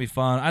 That one's going to be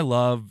fun. I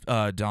love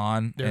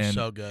Dawn. They're and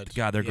so good.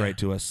 God, they're Yeah. great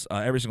to us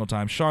every single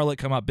time. Charlotte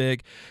come up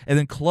big. And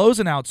then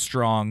closing out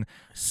strong,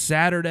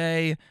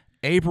 Saturday,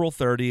 April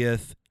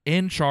 30th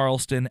in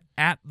Charleston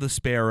at the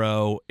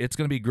Sparrow. It's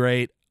going to be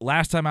great.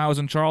 Last time I was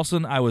in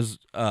Charleston, I was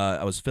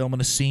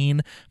filming a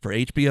scene for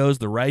HBO's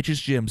The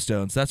Righteous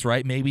Gemstones. That's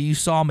right. Maybe you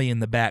saw me in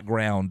the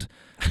background.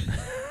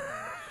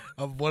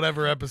 of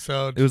whatever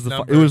episode. It was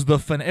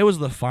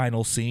the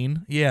final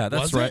scene. Yeah,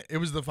 that's right. It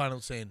was the final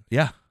scene.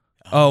 Yeah.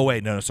 Oh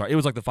wait, no, sorry. It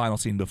was like the final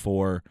scene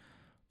before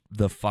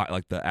the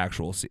the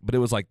actual scene, but it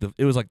was like the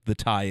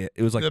tie.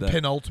 It was like the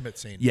penultimate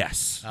scene.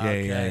 Yes.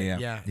 Okay.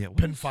 Yeah.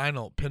 Pin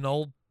final scene.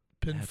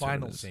 Pin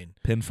final scene.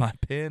 Pin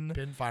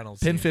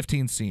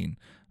 15 scene.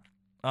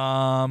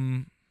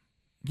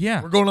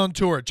 Yeah. We're going on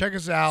tour. Check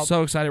us out.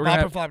 So excited. We're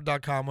gonna have,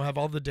 flopandflop.com. We'll have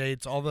all the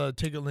dates, all the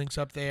ticket links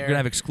up there. we're gonna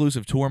have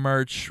exclusive tour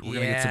merch. We're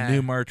gonna get some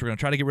new merch. We're gonna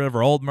try to get rid of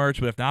our old merch,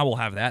 but if not, we'll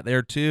have that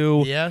there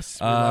too. Yes.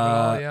 We love it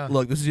all, yeah.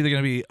 Look, this is either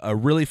gonna be a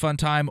really fun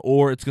time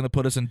or it's gonna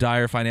put us in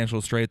dire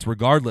financial straits.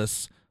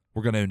 Regardless,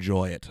 we're gonna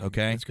enjoy it.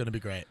 Okay. It's gonna be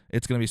great.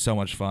 It's gonna be so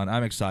much fun.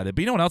 I'm excited.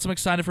 But you know what else I'm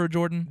excited for,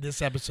 Jordan?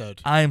 This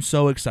episode. I am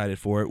so excited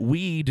for it.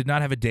 We did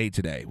not have a date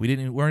today. We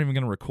weren't even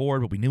going to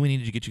record, but we knew we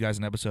needed to get you guys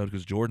an episode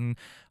because Jordan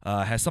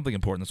has something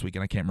important this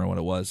weekend. I can't remember what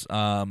it was.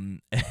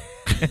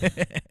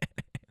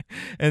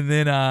 And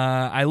then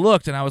I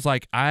looked and I was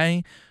like,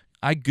 I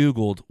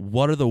Googled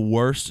what are the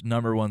worst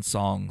 #1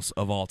 songs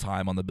of all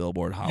time on the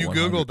Billboard Hot 100.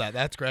 You Googled that.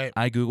 That's great.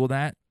 I Googled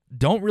that.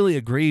 Don't really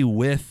agree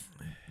with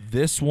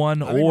this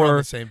one I think we're on or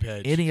the same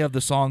page. any of the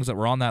songs that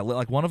were on that list.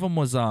 Like one of them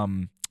was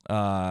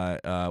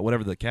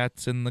whatever, the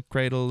Cat's in the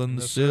Cradle and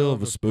the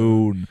Silver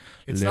Spoon.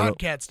 It's not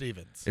Cat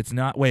Stevens. It's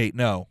not. Wait,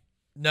 no.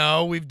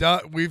 No, we've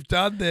done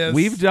this.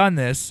 We've done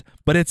this,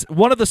 but it's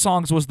one of the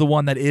songs was the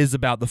one that is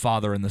about the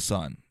father and the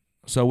son.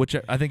 So which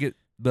I think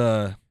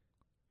the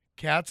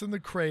Cats in the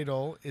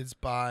Cradle is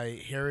by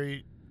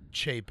Harry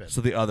Chapin.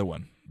 So the other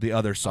one, the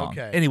other song.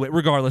 Okay. Anyway,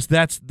 regardless,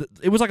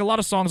 it was like a lot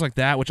of songs like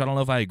that, which I don't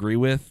know if I agree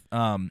with.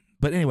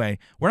 But anyway,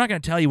 we're not going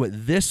to tell you what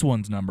this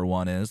one's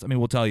 #1 is. I mean,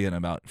 we'll tell you in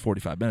about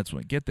 45 minutes when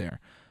we get there.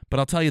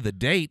 But I'll tell you the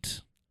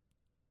date.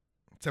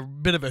 It's a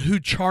bit of a Who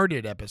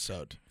Charted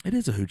episode. It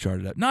is a Who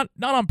Charted up. Not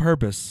on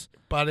purpose.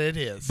 But it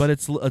is. But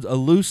it's a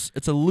loose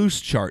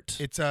chart.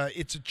 It's a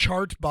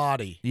chart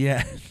body.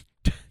 Yeah.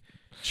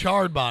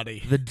 Charred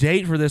body. The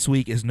date for this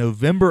week is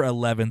November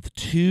 11th,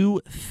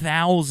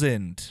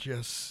 2000.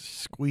 Just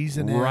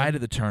squeezing in. Right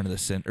at the turn of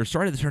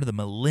the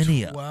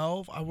millennia.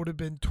 12. I would have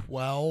been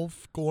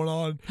 12 going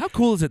on. How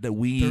cool is it that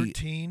we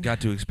 13. got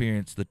to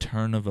experience the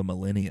turn of a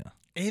millennia?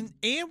 And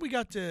we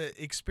got to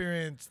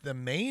experience the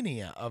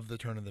mania of the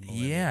turn of the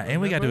millennium. Yeah,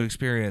 and we got to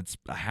experience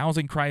a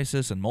housing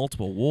crisis and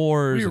multiple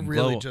wars. We're and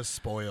really just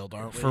spoiled,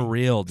 aren't we? For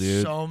real,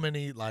 dude. So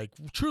many,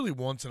 truly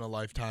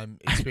once-in-a-lifetime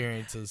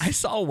experiences. I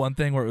saw one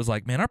thing where it was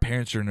like, man, our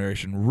parents'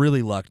 generation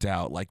really lucked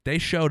out. Like, they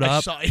showed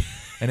up,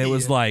 and it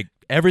was like,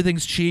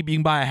 everything's cheap. You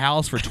can buy a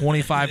house for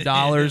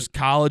 $25.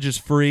 College is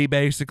free,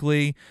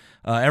 basically.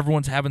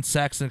 Everyone's having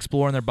sex and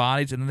exploring their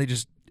bodies, and then they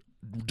just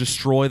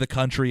destroy the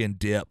country and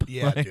dip.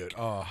 Yeah, dude.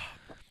 Oh.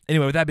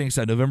 Anyway, with that being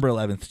said, November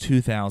 11th,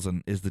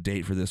 2000 is the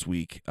date for this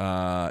week.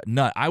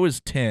 I was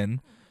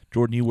 10.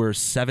 Jordan, you were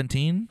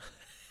 17?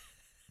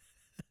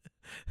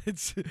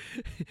 It's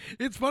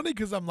funny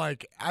because I'm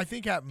like, I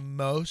think at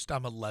most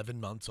I'm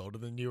 11 months older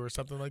than you or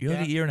something like that. You're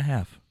like a year and a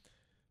half.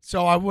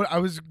 So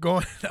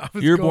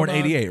you were born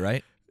 88,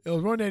 right? I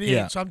was born 88,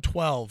 yeah. So I'm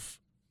 12.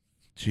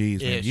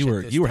 Jeez, man,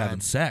 you were having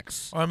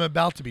sex. Or I'm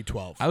about to be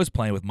 12. I was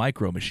playing with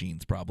micro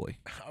machines, probably.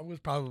 I was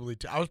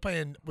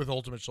playing with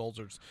Ultimate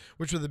Soldiers,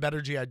 which were the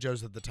better G.I.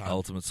 Joes at the time.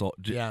 Ultimate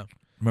Soldier. Yeah.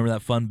 Remember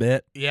that fun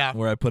bit? Yeah.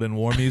 Where I put in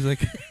war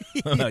music?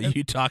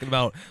 You talking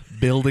about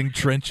building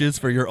trenches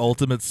for your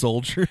Ultimate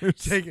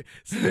Soldiers?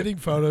 Submitting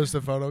photos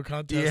to photo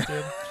contest.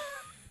 Yeah.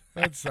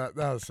 That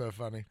was so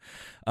funny.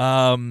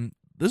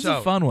 This is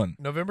a fun one.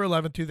 November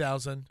 11th,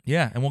 2000.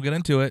 Yeah, and we'll get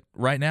into it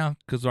right now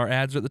because our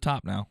ads are at the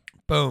top now.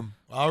 Boom.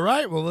 All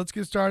right, well, let's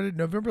get started.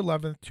 November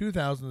 11th,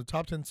 2000, the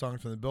top 10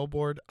 songs from the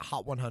Billboard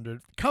Hot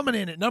 100. Coming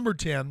in at number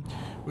 10,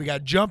 we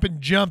got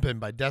Jumpin'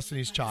 by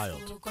Destiny's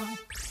Child.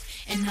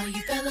 And all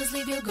you fellas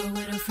leave your girl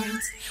with her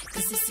friends,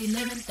 'cause it's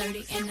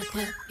 11:30 and the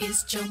club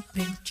is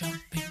jumping.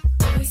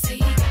 We say you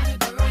got a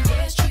girl,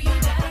 yeah, it's true,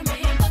 you got a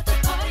man, but the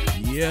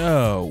party.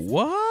 Yo,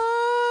 what?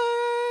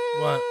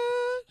 What?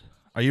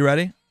 Are you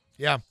ready?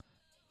 Yeah.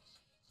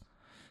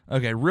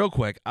 Okay, real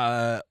quick.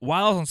 While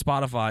I was on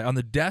Spotify, on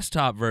the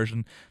desktop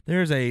version,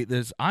 there's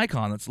this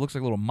icon that looks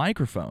like a little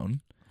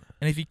microphone,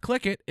 and if you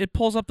click it, it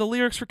pulls up the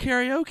lyrics for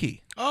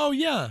karaoke. Oh,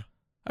 yeah.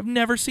 I've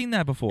never seen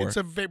that before. It's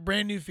a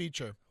brand new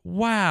feature.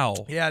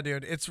 Wow. Yeah,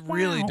 dude. It's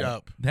really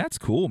dope. That's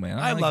cool, man.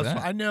 I love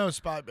that. I know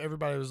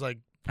everybody was like,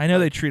 I know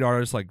they treat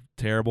artists like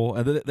terrible.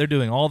 They're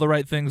doing all the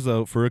right things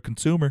though for a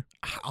consumer.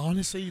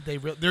 Honestly,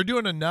 they're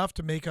doing enough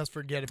to make us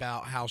forget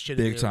about how shitty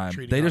big time.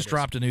 Treating they artists. just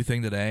dropped a new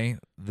thing today.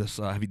 This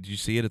did you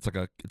see it? It's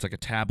like a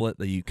tablet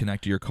that you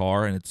connect to your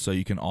car, and it's so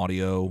you can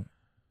audio.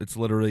 It's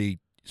literally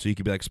so you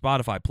can be like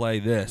Spotify, play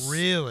this.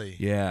 Really?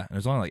 Yeah, and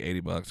it's only like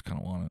 $80.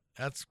 Kind of want it.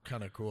 That's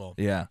kind of cool.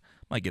 Yeah,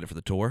 might get it for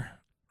the tour.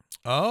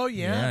 Oh,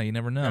 yeah? Yeah, you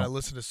never know. Gotta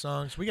listen to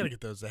songs. We got to get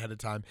those ahead of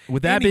time.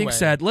 With that being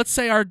said, let's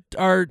say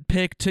our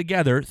pick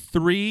together.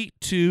 3,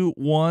 2,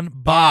 1,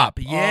 bop.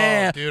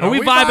 Yeah. Oh, dude, are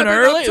we vibing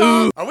early?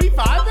 Ooh. Are we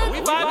vibing? Are we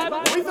vibing?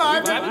 Are we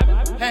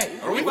vibing? Hey,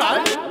 are we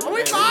vibing? Are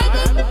we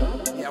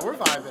vibing? Yeah, we're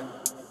vibing.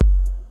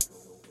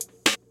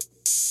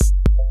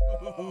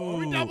 Are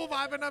we double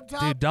vibing up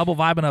top? Dude, double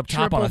vibing up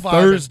top on a Triple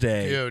vibing.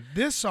 Thursday. Dude,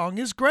 this song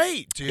is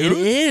great, dude. It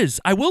is.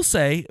 I will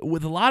say,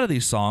 with a lot of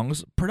these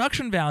songs,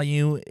 production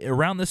value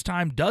around this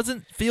time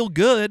doesn't feel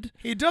good.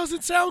 It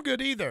doesn't sound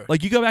good either.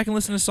 Like, you go back and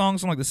listen to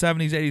songs from like the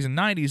 70s, 80s, and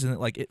 90s,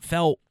 and it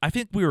felt, I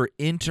think we were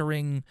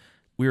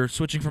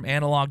switching from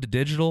analog to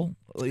digital.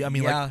 I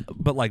mean, Yeah.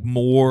 but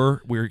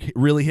more, we were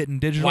really hitting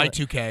digital.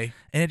 Y2K.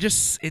 And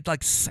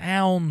it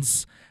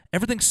sounds,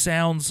 everything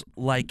sounds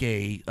like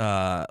a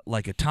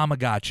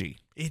Tamagotchi.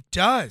 It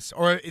does.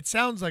 Or it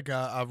sounds like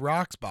a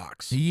Rocks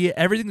box. Yeah,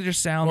 everything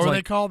just sounds Or like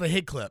they call the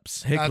hit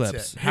clips. hit That's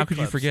clips. it. How Hit could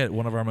you clips. forget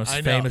one of our most I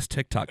know. famous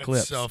TikTok It's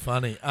clips? so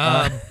funny.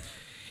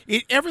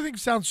 Everything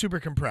sounds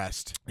super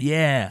compressed.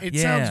 Yeah, It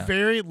yeah. sounds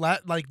very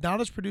like not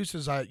as produced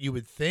as you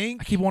would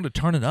think. I keep wanting to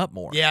turn it up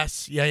more.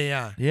 Yes.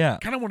 Yeah. Yeah.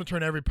 Kind of want to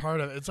turn every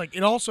part of it. It's like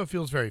it also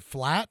feels very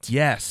flat.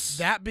 Yes.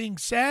 That being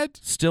said,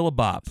 Still a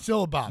bop.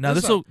 still a bop. Now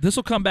This this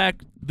will come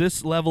back,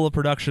 this level of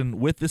production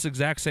with this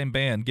exact same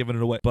band giving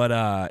it away. But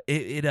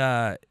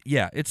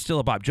it's still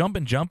a bop.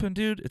 Jumpin',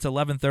 dude. It's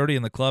 11:30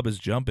 and the club is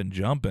jumping,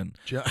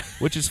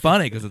 which is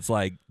funny because it's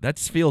like that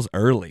feels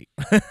early.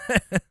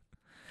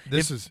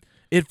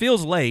 It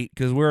feels late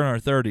because we're in our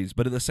 30s,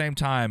 but at the same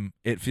time,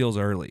 it feels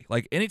early.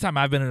 Like anytime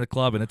I've been in a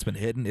club and it's been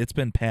hitting, it's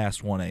been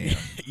past 1 a.m.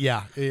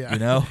 yeah. You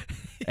know,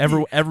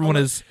 everyone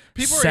is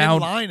People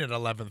sound. are in line at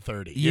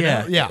 11:30.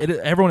 Yeah, Yeah.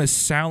 everyone is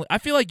sound. I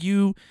feel like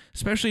you,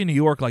 especially in New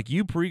York, like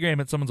you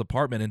pregame at someone's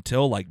apartment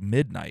until like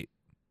midnight,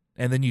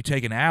 and then you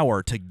take an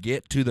hour to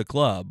get to the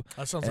club,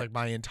 That sounds like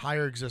my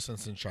entire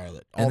existence in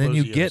Charlotte. All and then those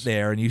you years. get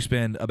there and you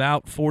spend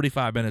about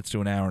 45 minutes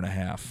to an hour and a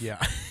half. Yeah.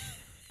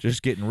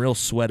 Just getting real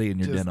sweaty in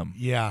your denim.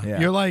 Yeah. Yeah.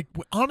 You're like,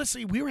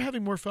 honestly, we were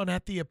having more fun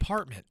at the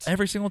apartment.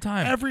 Every single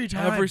time. Every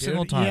time, Every dude.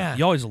 single time. Yeah.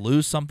 You always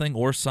lose something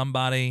or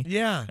somebody.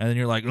 Yeah. And then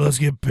you're like, let's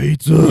get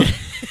pizza.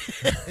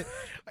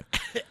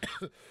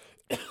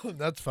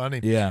 That's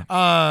funny. Yeah.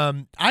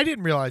 I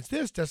didn't realize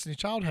this. Destiny's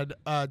Child had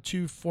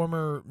 2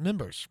 former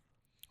members.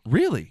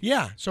 Really?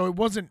 Yeah. So it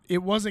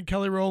wasn't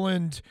Kelly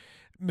Rowland,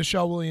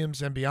 Michelle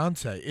Williams, and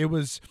Beyonce. It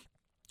was,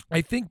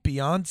 I think,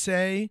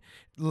 Beyonce,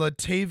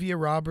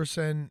 Latavia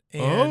Robertson,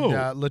 and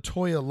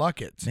LaToya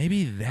Luckett.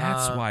 Maybe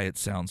that's why it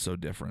sounds so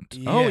different.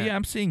 yeah. Oh, yeah,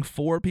 I'm seeing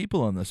 4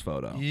 people in this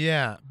photo.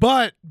 Yeah,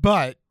 but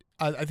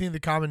I think the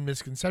common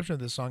misconception of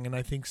this song, and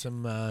I think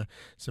some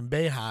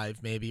Bayhive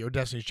maybe or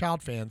Destiny's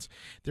Child fans,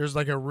 there's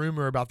like a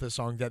rumor about this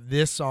song that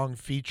this song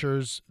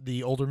features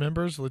the older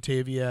members,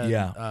 Latavia,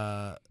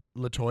 and,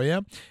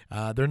 LaToya.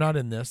 They're not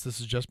in this. This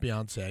is just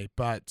Beyonce.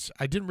 But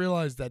I didn't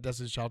realize that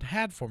Destiny's Child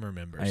had former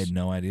members. I had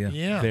no idea.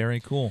 Yeah.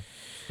 Very cool.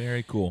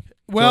 Very cool.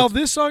 Well, So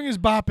this song is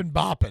boppin'.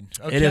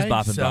 Okay? it is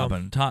boppin',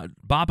 So-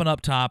 bopping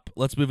up top.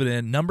 Let's move it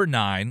in. Number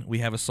 9, we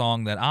have a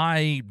song that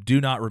I do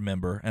not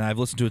remember, and I've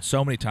listened to it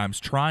so many times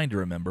trying to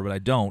remember, but I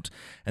don't,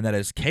 and that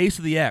is Case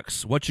of the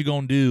X, What You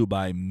Gonna Do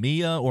by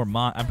Mia or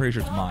Maya. I'm pretty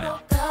sure it's Maya.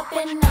 Up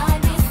in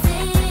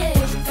 96,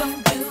 what you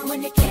gonna do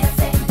when you can't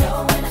say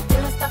no? When I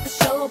feel stop the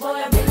show, boy,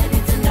 I really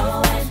need to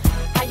know. And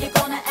how you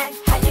gonna act?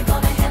 How you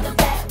gonna handle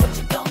that? What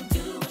you gonna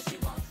do when she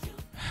wants you?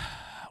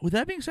 With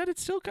that being said,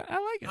 it's still I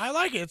like it. I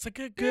like it. It's like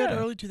a good Yeah.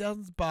 early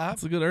 2000s bop.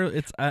 It's a good early.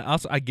 It's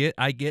I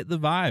get the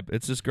vibe.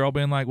 It's this girl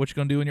being like, "What you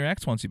gonna do when your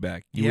ex wants you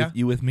back?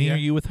 You with me Yeah. or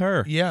you with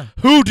her? Yeah.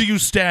 Who do you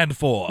stand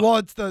for?" Well,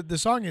 it's the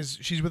song is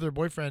she's with her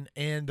boyfriend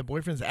and the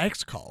boyfriend's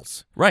ex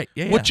calls. right?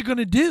 Yeah. What you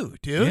gonna do,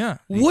 dude? Yeah.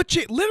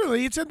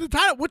 Literally it's in the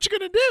title. What you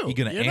gonna do? You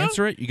gonna know?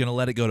 answer it? You gonna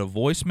let it go to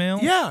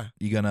voicemail? Yeah.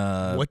 You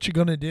gonna What you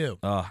gonna do?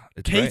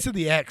 It's Case great. of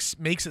the X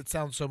makes it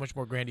sound so much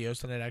more grandiose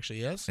than it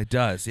actually is. It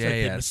does. It's Yeah. like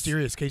Yeah. the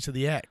mysterious case of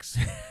the X.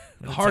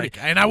 It's Hardy.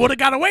 like, and I would have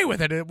got away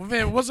with it if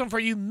it wasn't for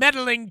you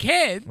meddling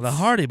kids. The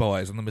Hardy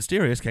Boys and the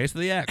mysterious case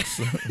of the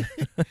X.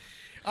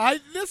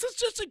 This is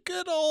just a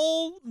good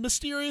old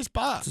mysterious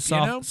bop. It's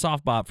a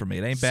soft bop for me.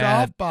 It ain't bad.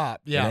 Soft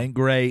bop. Yeah. It ain't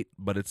great,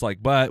 but it's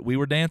like, but we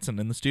were dancing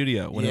in the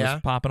studio when it Yeah.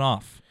 was popping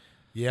off.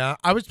 Yeah,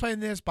 I was playing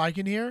this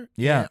biking here.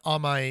 Yeah.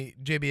 on my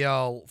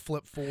JBL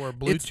Flip 4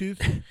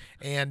 Bluetooth,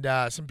 and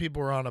some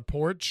people were on a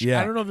porch. Yeah.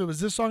 I don't know if it was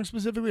this song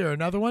specifically or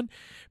another one,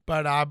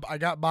 but I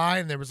got by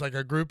and there was like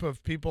a group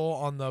of people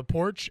on the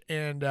porch,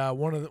 and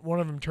one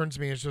of them turns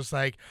to me and is just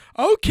like,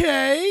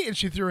 "Okay," and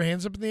she threw her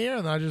hands up in the air,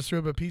 and I just threw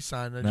up a peace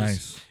sign. And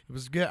Nice. it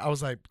was good. I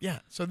was like, "Yeah."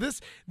 So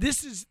this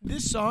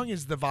song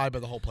is the vibe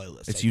of the whole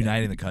playlist. It's I think.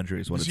 uniting the country,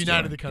 is what It's it's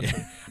united doing. the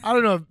country. I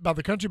don't know about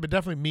the country, but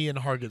definitely me and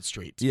Hargett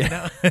Street. you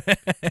Yeah. know?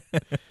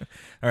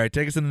 All right,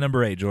 take us into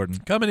number 8, Jordan.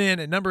 Coming in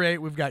at number 8,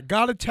 we've got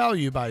 "Gotta Tell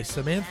You" by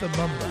Samantha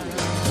Mumba.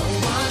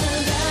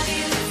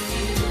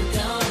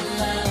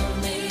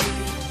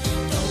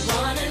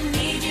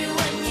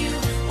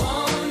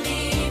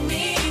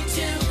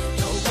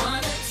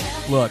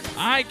 Look,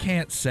 I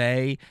can't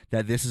say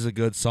that this is a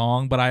good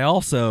song, but I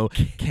also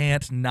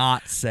can't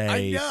not say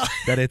I know.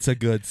 that it's a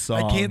good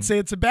song. I can't say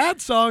it's a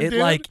bad song, it dude.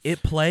 like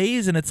it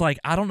plays and it's like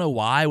I don't know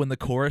why when the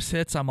chorus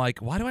hits I'm like,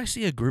 why do I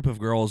see a group of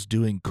girls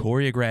doing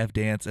choreographed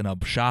dance in a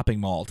shopping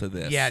mall to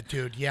this? Yeah,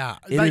 dude, yeah.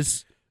 It Like,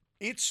 is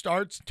It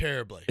starts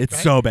terribly. It's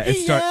right? so bad.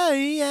 It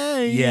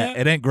yeah.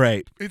 it ain't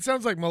great. It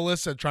sounds like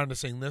Melissa trying to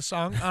sing this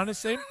song,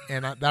 honestly,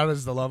 and that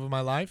is the love of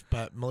my life.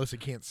 But Melissa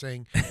can't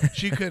sing;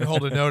 she couldn't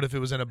hold a note if it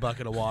was in a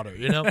bucket of water,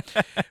 you know.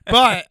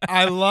 But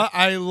I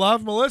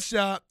love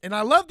Melissa, and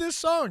I love this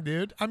song,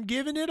 dude. I'm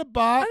giving it a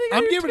bop.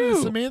 I'm giving it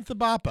a Samantha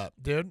Bop up,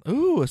 dude.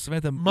 Ooh,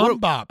 Samantha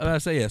Mumbop. I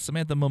say yeah,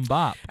 Samantha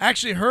Mumbop.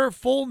 Actually, her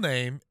full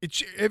name,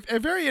 it's a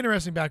very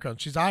interesting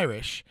background. She's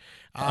Irish.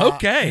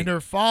 Okay. And her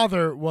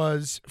father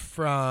was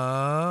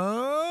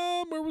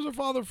from, where was her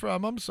father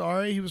from? I'm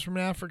sorry. He was from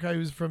Africa. He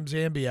was from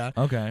Zambia.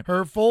 Okay.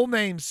 Her full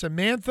name,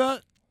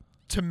 Samantha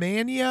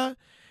Tamania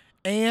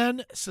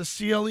Ann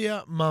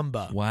Cecilia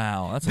Mumba.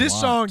 Wow, that's This a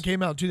lot. song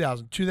came out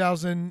in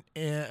 2000,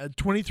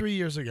 23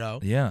 years ago.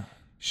 Yeah,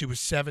 She was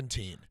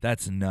 17.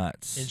 that's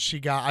nuts. And she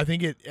got, I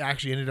think it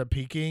actually ended up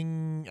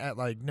peaking at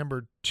like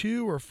number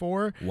 2 or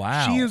 4.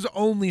 Wow. She is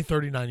only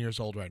 39 years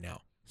old right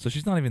now. So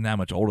she's not even that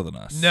much older than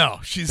us. No,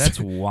 she's That's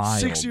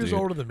wild. 6 years dude.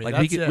 older than me.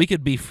 Like That's we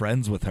could be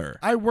friends with her.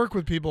 I work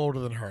with people older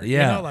than her.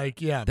 Yeah. You know,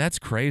 like, yeah. That's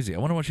crazy. I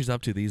wonder what she's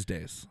up to these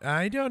days.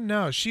 I don't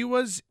know. She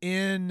was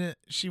in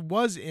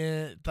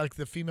like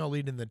the female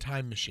lead in The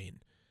Time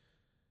Machine.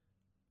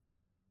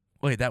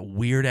 Wait, that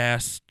weird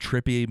ass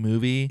trippy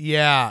movie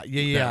Yeah.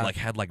 that like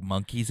had like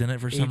monkeys in it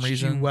for some H.G.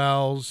 reason.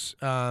 Wells.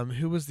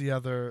 Who was the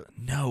other?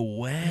 No Who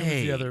was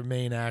way. the other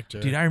main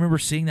actor? Dude, I remember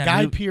seeing that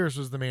Guy movie. Pearce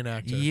was the main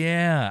actor.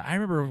 Yeah, I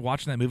remember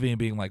watching that movie and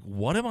being like,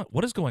 what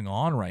is going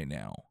on right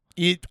now?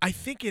 I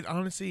think it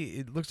honestly,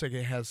 it looks like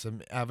it has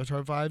some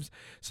Avatar vibes.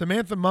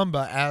 Samantha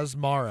Mumba as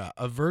Mara,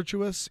 a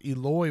virtuous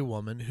Eloi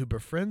woman who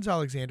befriends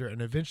Alexander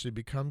and eventually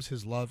becomes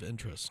his love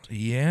interest.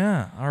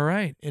 Yeah, all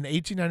right. In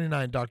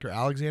 1899, Dr.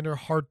 Alexander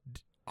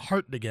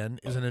Hartigan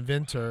is an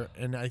inventor,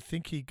 and I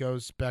think he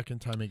goes back in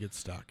time and gets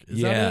stuck.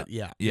 Is that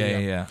it?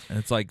 Yeah. And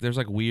it's like there's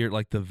like weird,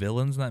 like the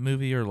villains in that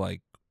movie are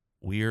like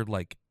weird,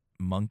 like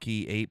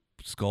monkey ape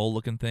skull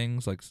looking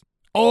things. Like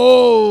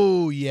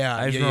Oh, yeah.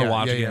 I just yeah, remember yeah,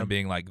 watching yeah, it yeah. and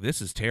being like,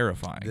 this is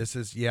terrifying. This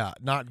is,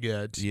 not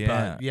good. Yeah.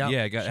 But, yeah.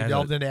 Yeah, it got- She has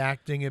delved a- into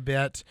acting a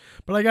bit.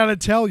 But I got to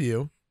tell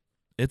you,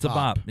 It's a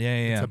bop. Yeah.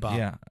 It's a bop.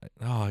 Yeah.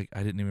 Oh,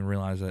 I didn't even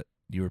realize that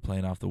you were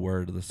playing off the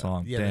word of the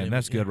song. yeah, Damn, they-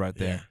 that's good yeah, right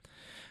there.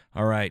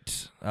 yeah. All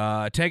right.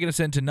 Taking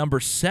us into number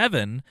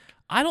 7.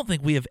 I don't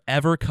think we have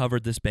ever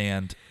covered this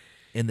band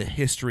in the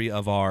history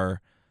of our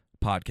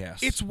podcast.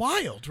 It's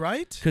wild,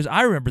 right? Because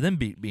I remember them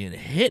being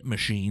hit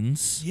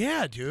machines,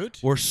 Yeah, dude.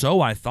 or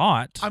so I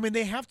thought. I mean,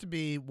 they have to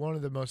be one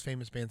of the most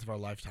famous bands of our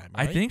lifetime,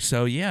 I right? think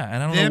so, yeah.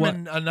 And I don't Them know what.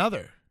 and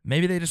another.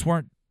 Maybe they just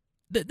weren't.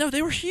 No,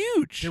 they were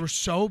huge. They were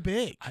so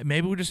big.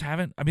 Maybe we just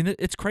haven't. I mean,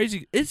 it's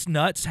crazy. It's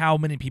nuts how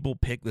many people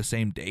pick the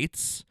same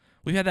dates.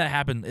 We've had that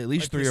happen at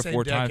least Like 3 the or same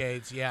 4 times.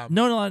 decades, yeah.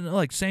 No,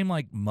 like same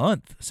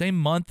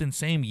month and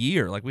same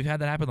year. Like we've had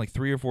that happen like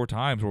 3 or 4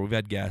 times where we've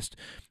had guests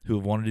who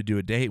have wanted to do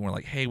a date and we're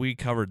like, hey, we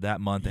covered that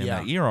month and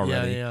that year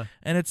already. Yeah.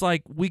 And it's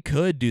like we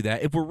could do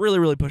that if we're really,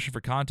 really pushing for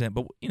content.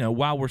 But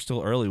while we're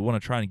still early, we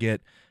want to try and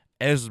get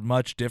as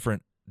much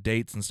different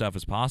dates and stuff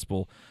as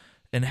possible.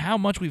 And how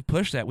much we've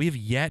pushed that, we have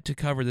yet to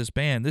cover this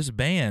band. This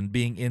band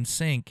being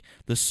NSYNC,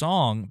 the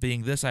song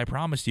being This I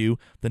Promise You,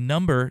 the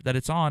number that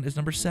it's on is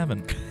number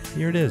 7.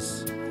 Here it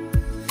is.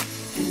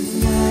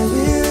 I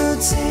will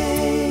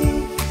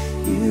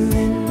take you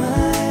in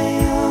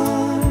my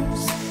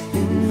arms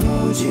and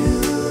hold you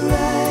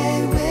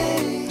right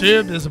where you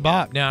Dude, this is a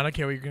bop. No, I don't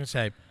care what you're going to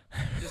say.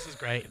 This is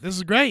great. This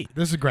is great.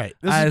 This is great.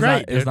 This is It's great,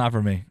 not- dude. It's not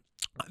for me.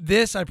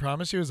 This, I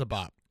promise you, is a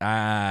bop.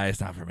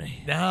 It's not for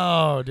me.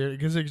 No, dude,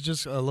 because it's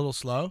just a little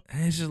slow.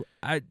 It's just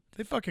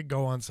They fucking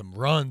go on some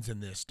runs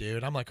in this,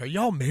 dude. I'm like, are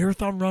y'all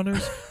marathon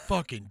runners?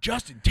 Fucking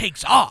Justin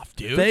takes off,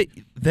 dude.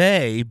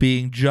 they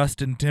being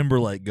Justin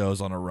Timberlake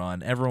goes on a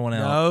run. Everyone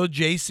else. No,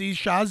 JC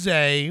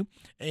Chazé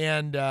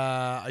and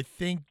I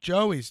think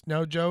Joey's.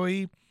 No,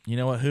 Joey. You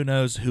know what? Who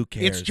knows? Who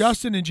cares? It's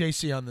Justin and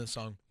JC on this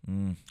song.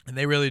 Mm, And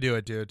they really do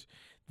it, dude.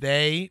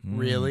 They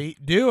really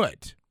do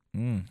it.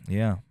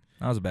 yeah.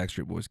 I was a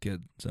Backstreet Boys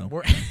kid, so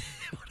What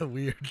a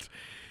weird.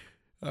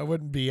 I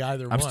wouldn't be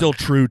either one. I'm still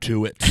true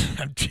to it.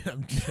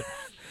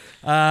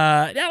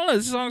 I don't know.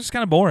 This song's just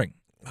kind of boring.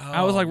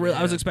 I was like,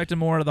 I was expecting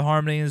more out of the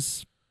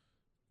harmonies.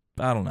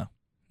 I don't know.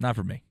 Not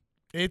for me.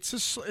 It's a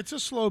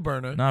slow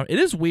burner. No, it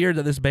is weird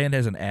that this band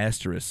has an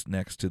asterisk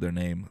next to their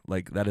name.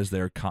 Like that is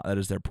their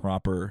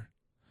proper.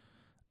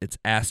 It's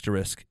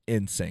asterisk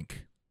NSYNC.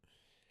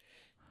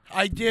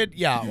 I did,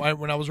 yeah.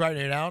 When I was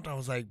writing it out, I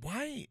was like,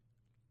 why?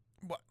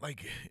 What?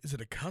 Like, is it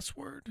a cuss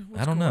word?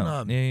 What's I don't going know.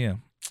 on? Yeah.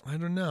 I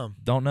don't know.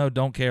 Don't know.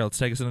 Don't care. Let's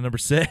take us into number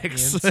 6.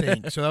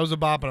 NSYNC. So that was a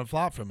bop and a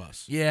flop from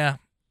us. Yeah.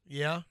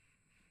 Yeah.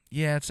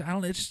 Yeah. It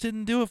just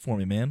didn't do it for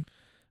me, man.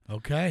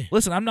 Okay.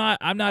 Listen, I'm not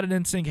an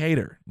NSYNC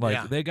hater. Like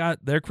Yeah. they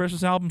got their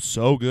Christmas album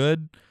so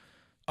good.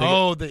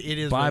 It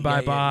is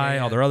Bye.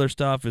 All their other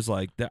stuff is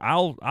like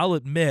I'll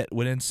admit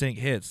when NSYNC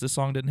hits, this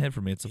song didn't hit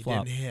for me. It's a It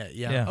flop. didn't hit.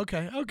 Yeah. Yeah.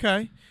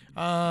 Okay.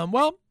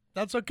 Well,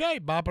 that's okay.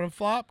 Bop and a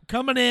flop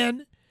coming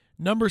in.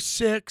 Number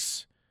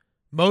 6,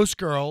 Most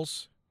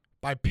Girls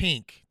by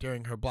Pink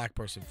during her Black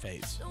Person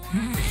phase. So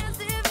I'm as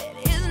if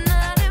it is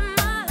not in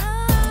my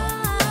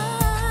heart.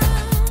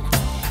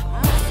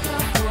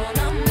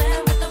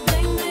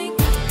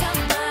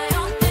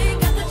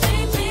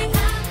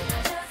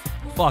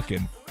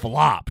 fucking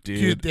flop,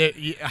 dude.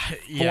 yeah.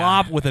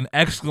 Flop with an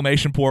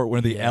exclamation point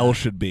where the L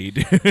should be,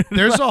 dude.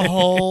 There's a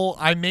whole.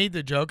 I made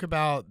the joke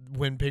about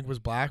when Pink was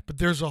black, but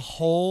there's a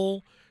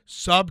whole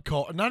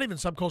subculture, not even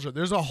subculture.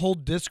 There's a whole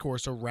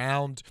discourse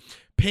around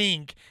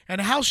Pink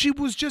and how she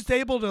was just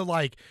able to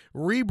like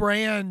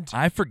rebrand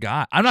I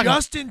forgot. I'm not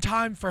just in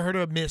time for her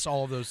to miss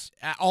all those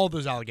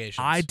allegations.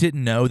 I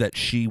didn't know that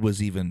she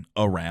was even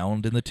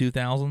around in the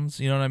 2000s.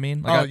 You know what I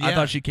mean? Like, I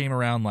thought she came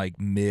around like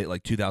mid,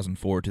 like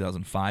 2004,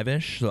 2005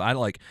 ish. So I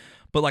like,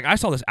 but like I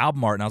saw this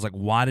album art and I was like,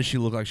 why does she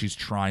look like she's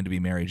trying to be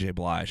Mary J.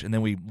 Blige? And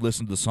then we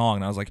listened to the song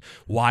and I was like,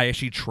 why is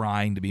she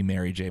trying to be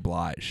Mary J.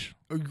 Blige?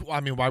 I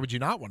mean, why would you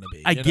not want to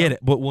be? I get it,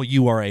 but well,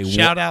 you are a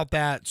shout out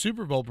that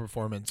Super Bowl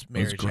performance,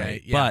 Mary was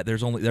great, J. but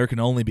there can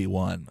only be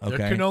one. Okay,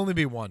 there can only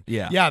be one.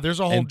 Yeah, yeah. There's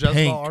a whole And Jezebel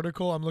Pink.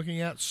 article I'm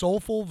looking at.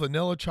 Soulful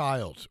Vanilla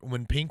Child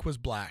when Pink was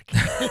black.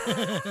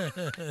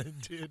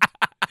 Dude,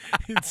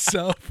 it's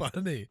so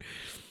funny.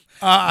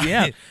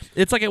 Yeah,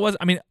 it's like it was.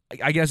 I mean,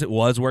 I guess it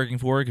was working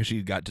for her because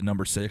she got to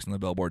number 6 on the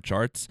Billboard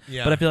charts.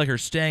 Yeah. But I feel like her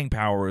staying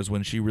power is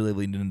when she really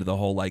leaned into the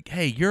whole like,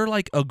 hey, you're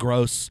like a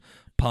gross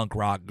punk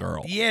rock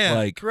girl. Yeah,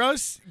 like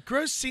gross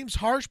seems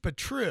harsh, but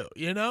true.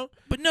 You know,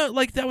 but no,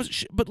 like that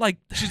was. But like,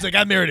 she's like,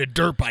 I married a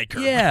dirt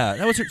biker. yeah,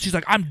 that was her. She's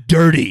like, I'm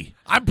dirty.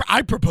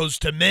 I propose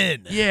to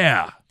men.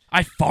 Yeah,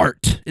 I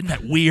fart. Isn't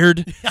that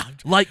weird?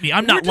 Like me,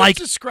 I'm not We're like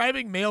just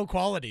describing male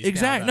qualities.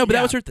 exactly. now, No, but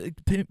yeah. that was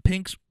her.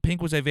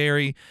 Pink was a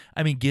very.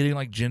 I mean, getting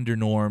like gender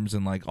norms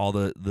and like all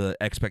the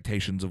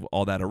expectations of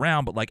all that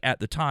around. But like at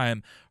the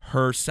time,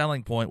 her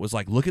selling point was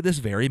like, look at this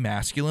very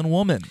masculine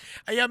woman.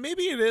 Yeah,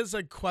 maybe it is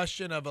a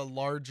question of a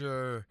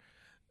larger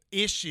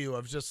issue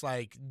of just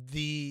like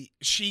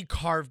she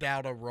carved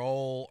out a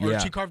role, or Yeah.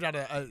 she carved out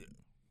a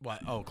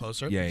what? Oh,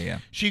 closer. Yeah.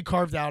 She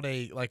carved out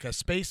a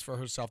space for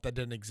herself that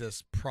didn't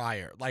exist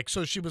prior. Like,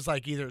 so she was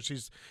like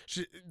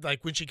she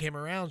like when she came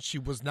around, she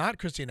was not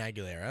Christina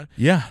Aguilera,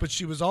 Yeah. but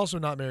she was also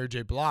not Mary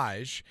J.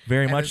 Blige.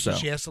 Very And much then so.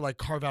 She has to like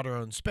carve out her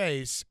own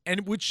space,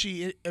 and which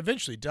she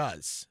eventually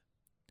does.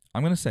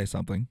 I'm gonna say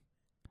something.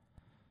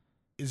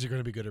 Is it going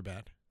to be good or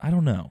bad? I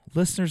don't know.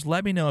 Listeners,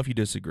 let me know if you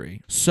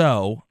disagree.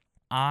 So,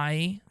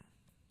 I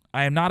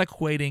am not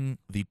equating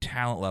the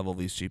talent level of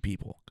these two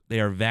people. They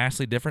are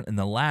vastly different, and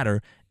the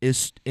latter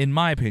is, in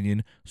my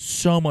opinion,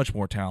 so much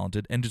more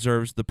talented and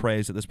deserves the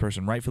praise that this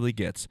person rightfully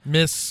gets.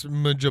 Miss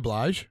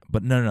Blige.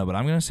 But no, but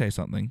I'm going to say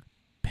something.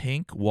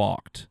 Pink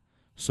walked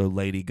so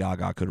Lady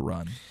Gaga could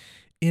run.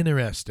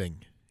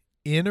 Interesting.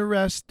 Give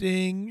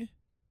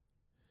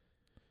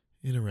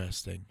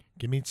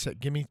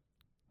me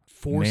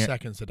 4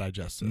 seconds to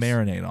digest this.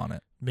 Marinate on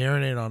it.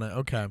 Marinate on it.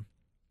 Okay.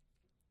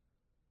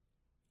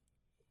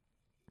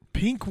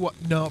 Pink. What?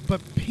 No,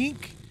 but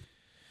Pink.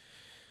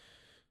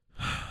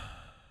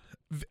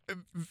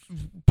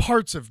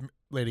 Parts of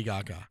Lady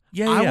Gaga.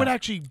 Yeah. I would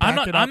actually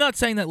back it up. I'm not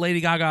saying that Lady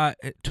Gaga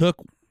took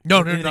No,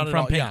 anything not at from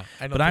all. Pink. Yeah,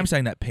 I don't But I'm think-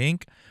 saying that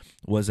Pink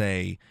was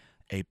a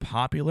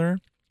popular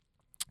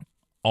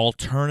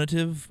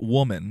alternative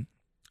woman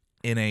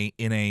in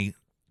a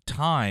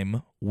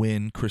time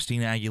when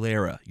Christina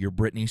Aguilera, your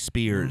Britney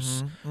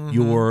Spears,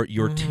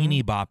 your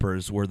teeny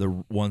boppers were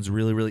the ones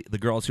really the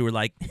girls who were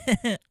like,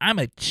 I'm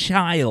a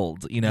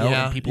child, you know,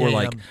 Yeah, and people yeah, were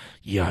like,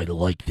 yeah, I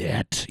like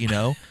that, you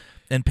know.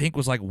 And Pink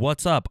was like,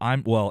 what's up? At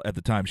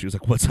the time she was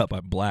like, what's up?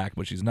 I'm black,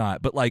 but she's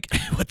not. But like,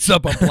 What's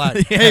up? I'm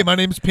black. Yeah. Hey, my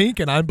name's Pink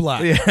and I'm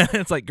black. yeah,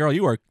 it's like, girl,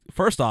 you are,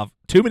 first off,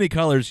 too many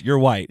colors, you're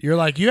white. You're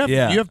like you have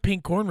Yeah. you have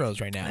pink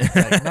cornrows right now. It's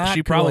like, not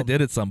She probably cool.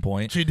 did at some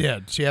point. She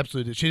did. She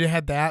absolutely did. She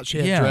had that. She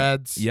had Yeah.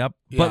 dreads. Yep.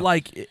 Yeah. But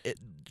like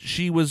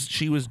she was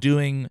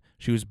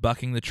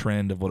bucking the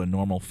trend of what a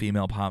normal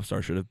female pop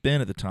star should have been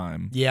at the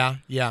time. Yeah.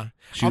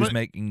 She was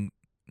making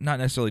not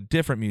necessarily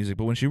different music,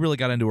 but when she really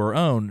got into her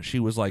own, she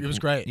was like, It was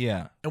great.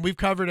 Yeah. And we've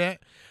covered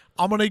it.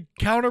 I'm going to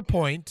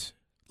counterpoint.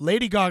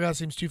 Lady Gaga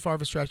seems too far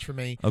of a stretch for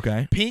me.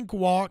 Okay. Pink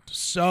walked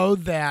so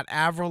that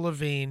Avril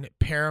Lavigne,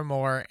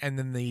 Paramore, and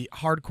then the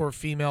hardcore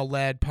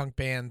female-led punk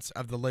bands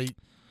of the late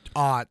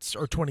aughts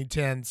or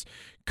 2010s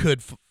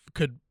could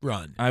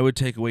run. I would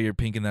take away your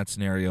Pink in that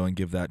scenario and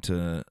give that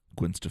to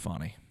Gwen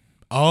Stefani.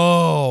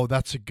 Oh,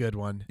 that's a good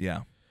one.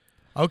 Yeah.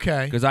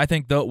 Okay. Because I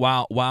think though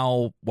while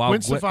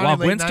Gwen Stefani, while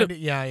late Gwen 90s,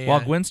 yeah. while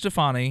Gwen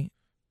Stefani,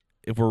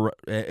 if we're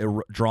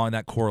drawing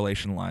that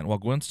correlation line, while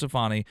Gwen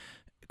Stefani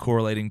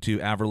correlating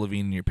to Avril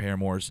Lavigne and your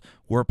Paramours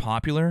were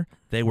popular,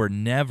 they were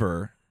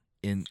never,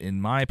 in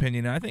my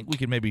opinion, and I think we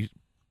could maybe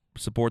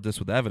support this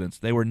with evidence,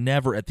 they were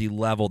never at the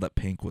level that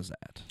Pink was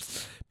at.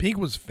 Pink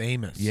was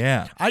famous.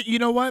 Yeah. You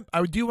know what?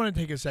 I do want to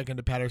take a second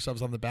to pat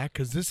ourselves on the back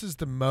because this is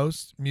the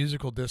most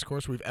musical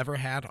discourse we've ever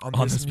had on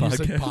this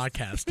music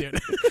podcast, dude.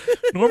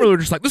 Normally we're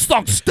just like, this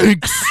song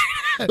stinks.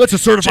 That's a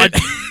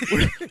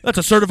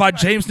certified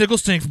James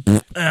Nichols stinks.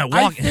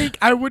 I think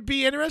I would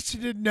be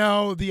interested to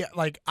know the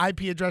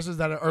IP addresses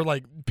that are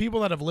like people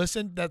that have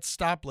listened that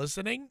stop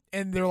listening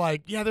and they're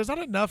like, yeah, there's not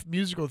enough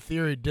musical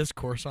theory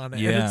discourse on it.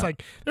 And Yeah. it's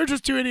like they're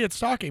just two idiots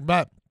talking.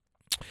 But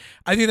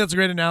I think that's a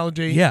great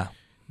analogy. Yeah.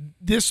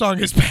 This song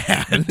is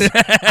bad.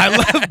 I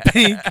love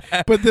Pink,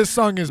 but this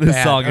song is bad.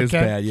 This song is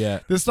okay? bad, yeah.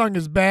 This song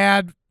is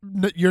bad.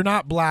 You're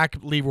not Black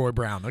Leroy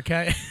Brown,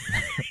 okay?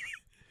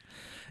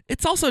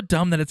 It's also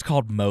dumb that it's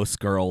called Most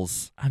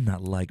Girls. I'm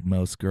not like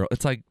most girls.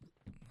 It's like,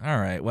 all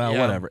right, well,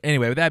 Yeah. whatever.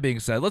 Anyway, with that being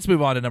said, let's move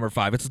on to number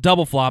 5. It's a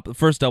double flop, the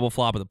first double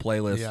flop of the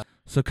playlist. Yeah.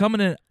 So coming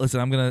in,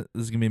 listen, this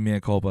is going to be mea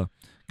culpa.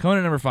 Coming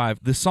in at number 5,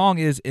 the song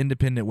is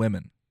Independent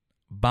Women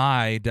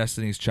by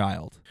Destiny's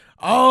Child.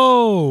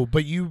 Oh,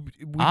 but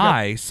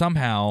I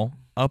somehow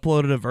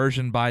uploaded a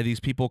version by these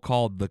people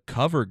called the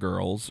Cover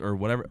Girls or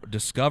whatever,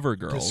 Discover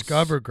Girls.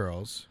 Discover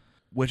Girls.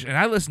 And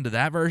I listened to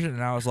that version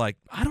and I was like,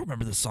 I don't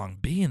remember the song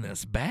being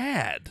this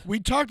bad. We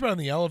talked about it in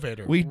the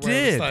elevator. We where it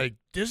did. was like,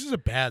 this is a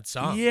bad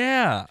song.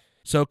 Yeah.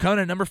 So coming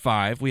in at number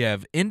 5, we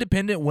have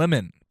Independent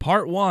Women,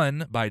 Part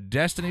 1 by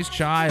Destiny's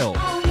Child.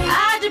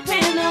 I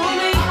depend on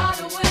me. All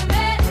the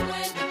women who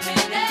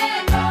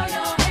independent, throw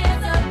your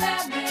hands up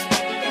at me.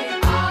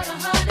 All the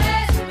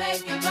hunters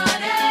making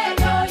money,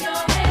 throw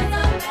your hands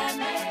up at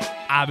me.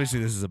 Obviously,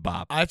 this is a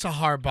bop. It's a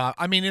hard bop.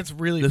 I mean, it's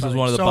really This is funny.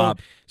 one of the so, bop.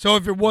 So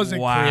if it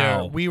wasn't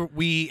Wow. clear,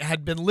 we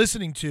had been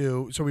listening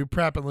to, so we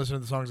prep and listen to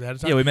the songs ahead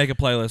of time. Yeah, we make a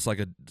playlist like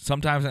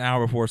sometimes an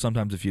hour before,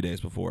 sometimes a few days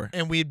before.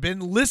 And we had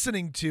been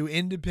listening to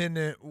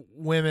Independent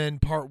Women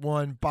Part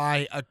 1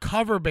 by a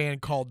cover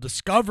band called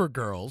Discover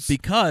Girls.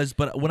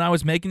 But when I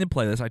was making the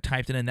playlist, I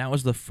typed it in. That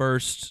was the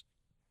first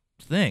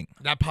thing.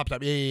 That popped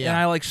up.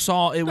 Yeah. And I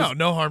saw it was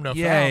No harm, no foul.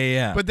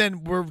 Yeah. But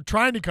then we're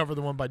trying to cover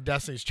the one by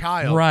Destiny's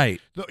Child.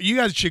 right. You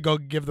guys should go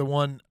give the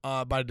one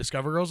by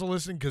Discover Girls a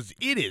listen because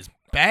it is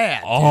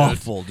bad.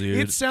 Awful, dude.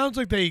 It sounds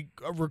like they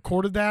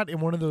recorded that in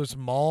one of those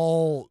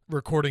mall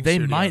recording They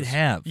studios. might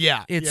have.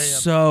 Yeah. It's yeah.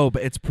 so,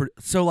 but it's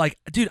so like,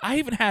 dude, I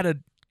even had a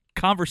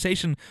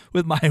conversation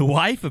with my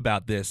wife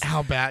about this.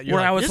 How bad? Where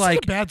I was this like-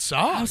 is a bad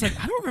song. I was like,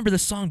 I don't remember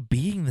this song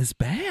being this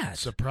bad.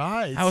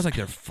 surprised. I was like,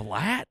 they're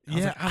flat.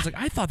 Yeah. I was like,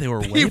 I thought they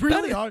were they way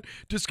really better. are.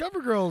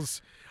 Discover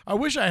Girls. I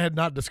wish I had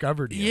not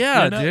discovered you.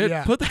 Yeah, You know? dude.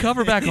 Yeah. Put the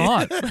cover back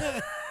on.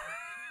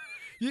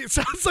 It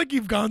sounds like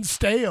you've gone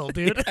stale,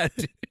 dude. Yeah,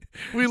 dude.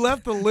 We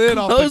left the lid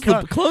off the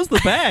cup. Close the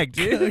bag,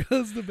 dude.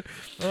 Close the-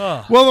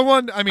 Ugh. Well, the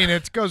one, I mean,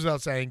 it goes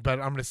without saying, but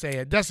I'm going to say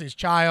it. Destiny's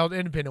Child,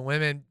 Independent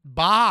Women,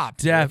 Bob.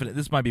 Definitely,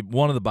 this might be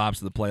one of the bops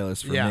of the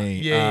playlist for Yeah, me.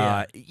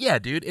 yeah.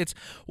 Dude. It's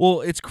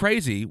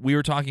crazy. We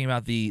were talking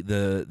about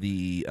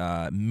the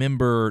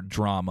member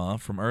drama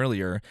from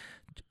earlier.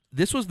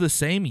 This was the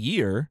same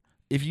year.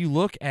 If you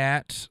look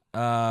at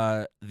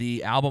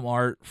the album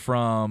art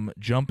from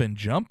Jumpin'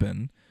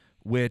 Jumpin',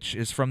 which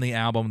is from the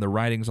album The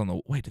Writings on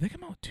the Wait, did they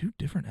come out with 2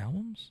 different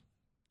albums?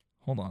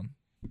 Hold on.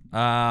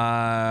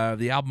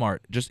 The album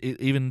art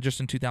even just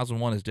in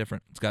 2001 is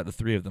different. It's got the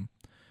 3 of them.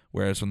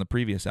 Whereas from the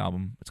previous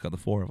album, it's got the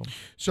 4 of them.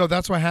 So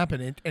that's what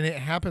happened. And it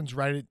happens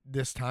right at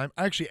this time.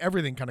 Actually,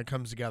 everything kind of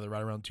comes together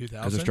right around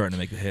 2000. Because they're starting to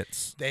make the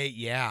hits.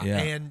 Yeah.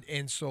 Yeah.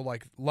 And so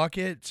like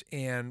Luckett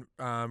and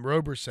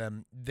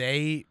Roberson,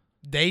 they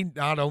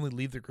not only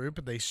leave the group,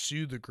 but they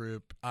sue the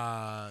group.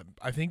 I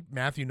think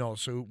Matthew Knowles.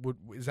 So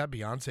is that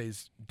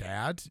Beyonce's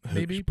dad?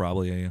 Maybe.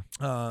 Probably,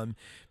 yeah.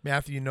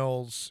 Matthew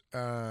Knowles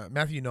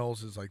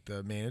is like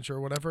the manager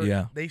or whatever.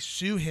 Yeah. They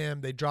sue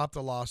him. They drop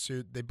the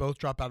lawsuit. They both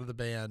drop out of the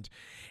band,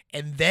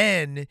 and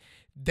then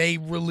they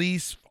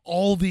release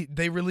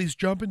they release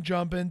Jumpin'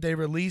 Jumpin'. They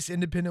release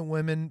Independent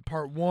Women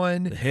Part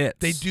 1. The hits.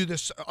 They do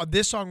this.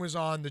 This song was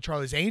on the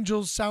Charlie's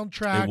Angels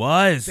soundtrack. It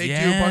was. They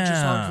yeah. do a bunch of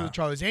songs for the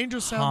Charlie's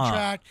Angels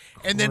soundtrack,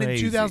 and then in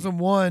Crazy.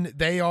 2001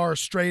 they are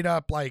straight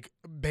up like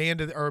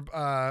band of, or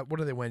what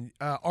do they win?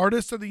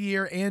 Artist of the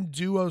Year and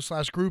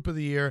Duo/Group of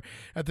the Year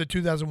at the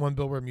 2001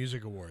 Billboard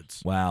Music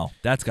Awards. Wow,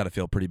 that's got to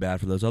feel pretty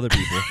bad for those other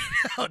people.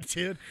 Oh,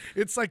 dude,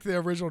 it's like the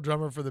original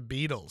drummer for the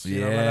Beatles.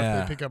 You know, right Yeah.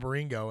 after they pick up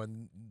Ringo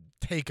and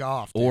take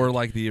off. Dude. Or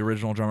like the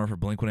original drummer for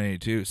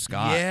Blink-182,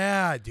 Scott.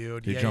 Yeah,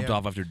 dude. Who Yeah, jumped yeah.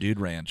 off after Dude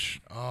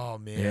Ranch. Oh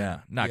man. Yeah,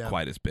 not Yeah.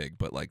 quite as big,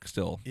 but like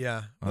still.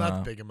 Yeah, well, Uh-huh.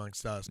 that's big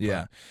amongst us. but-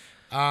 Yeah.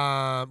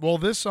 Well,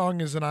 this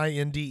song is an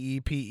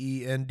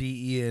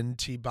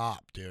INDEPENDENT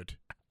bop, dude.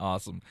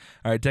 Awesome.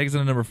 All right, take us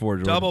into number 4,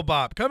 Jordan. Double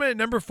bop. Coming in at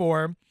number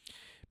 4,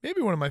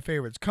 maybe one of my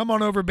favorites. Come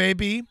On Over,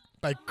 Baby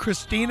by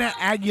Christina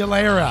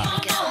Aguilera.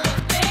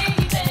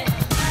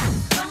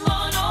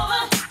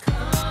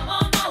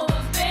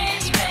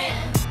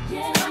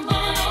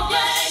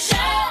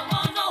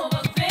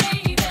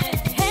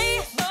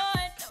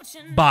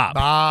 Bop.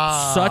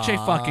 Bop. Such a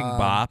fucking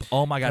bop.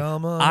 Oh my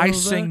Come god. on I over.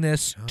 sing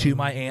this to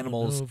my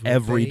animals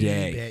every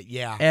day. Baby.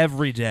 Yeah.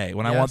 Every day.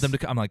 When I want them to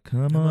Yes. come, I'm like,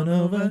 come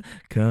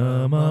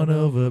on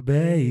over,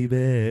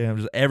 baby. I'm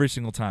just every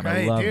single time. I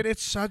Right, love dude, it.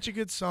 it's such a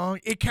good song.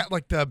 It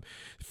like the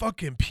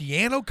fucking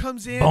piano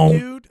comes in, Boom.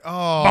 dude.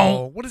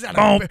 Oh, Boom. what is that?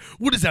 Boom.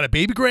 What is that? A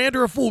baby grand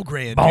or a full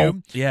grand,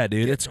 Boom. dude? Yeah,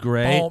 dude, it's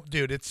great. Boom,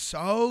 dude, it's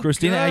so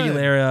Christina good.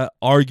 Aguilera,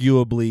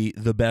 arguably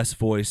the best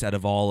voice out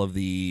of all of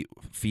the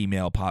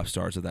female pop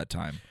stars at that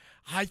time.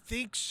 I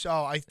think so.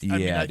 I Yeah,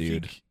 mean, I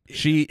dude.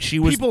 think She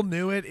was. people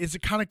knew it. Is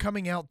it kind of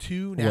coming out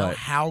too now? What?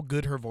 How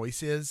good her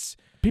voice is.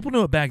 People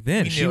knew it back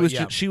then. We She knew it, was.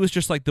 yeah. She was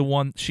just like the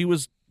one. She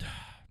was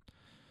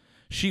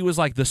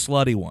like the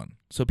slutty one.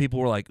 So people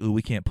were like, "Ooh,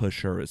 we can't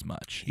push her as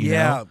much." You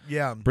Yeah, know?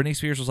 yeah. Britney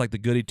Spears was like the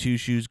goody two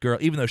shoes girl,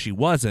 even though she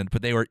wasn't.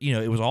 But they were,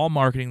 it was all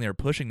marketing. They were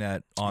pushing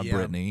that on Yeah.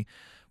 Britney.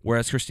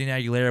 Whereas Christina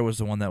Aguilera was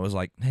the one that was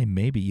like, "Hey,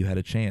 maybe you had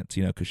a chance,"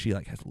 because she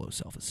like has low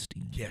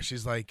self-esteem. Yeah,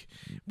 she's like,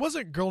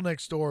 wasn't Girl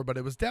Next Door, but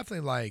it was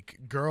definitely like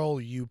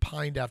girl you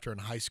pined after in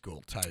high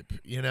school type,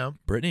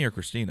 Britney or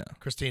Christina?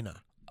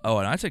 Christina. Oh,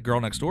 and I'd say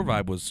Girl Next Door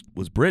vibe was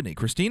Britney.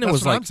 Christina That's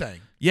was what like, I'm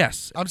saying.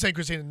 yes, I'm saying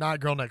Christina,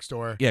 not Girl Next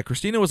Door. yeah.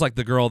 Christina was like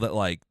the girl that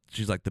like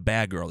she's like the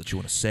bad girl that you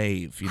want to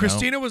save. You know?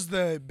 Christina was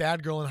the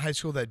bad girl in high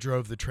school that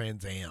drove the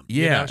Trans Am.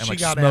 Yeah, and she like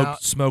got smoked,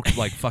 out. smoked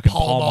like fucking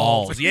Pall Pall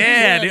Malls. Malls.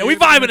 Yeah, dude. Are we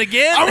dude. vibing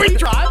again? Are we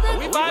driving? Are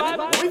we vibing?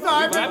 Are we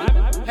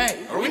vibing?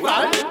 Hey, are we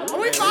vibing? Are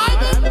we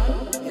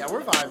vibing? Yeah,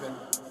 we're vibing.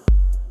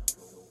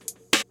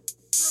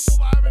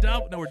 Triple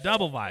vibing. No, we're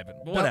double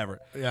vibing. But whatever.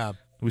 Yeah.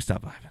 We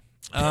stopped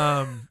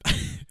vibing.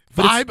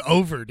 Vibe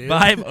over, dude.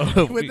 Vibe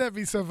over. Wouldn't that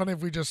be so funny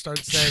if we just start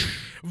saying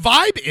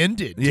vibe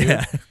ended? Dude.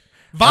 Yeah.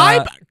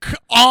 Vibe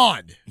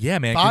on. Yeah,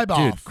 man. Vibe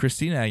dude, off.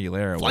 Christina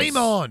Aguilera Flame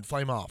was, on.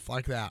 Flame off.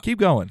 Like that. Keep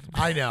going.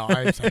 I know.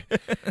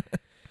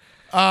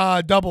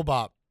 Double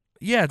bop.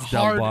 Yeah, it's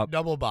Hard double bop.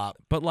 double bop.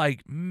 But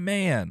like,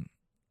 man,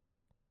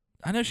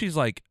 I know she's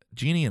like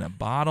Genie in a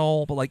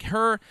bottle, but like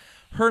her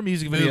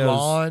music videos.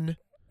 Mulan.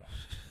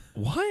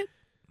 What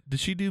did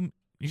she do?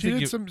 She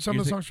did some of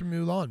the songs from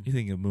Mulan. You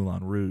think of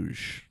Moulin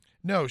Rouge?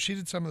 No, she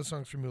did some of the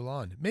songs from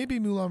Mulan. Maybe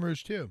Moulin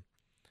Rouge too.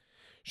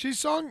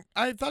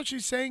 I thought she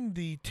sang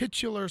the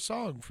titular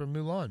song from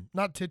Mulan.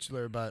 Not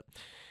titular, but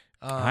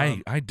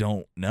I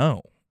don't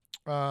know.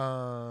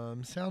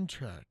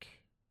 soundtrack.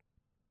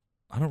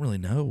 I don't really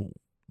know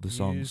the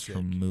songs Music.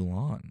 from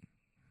Mulan.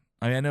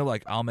 I mean, I know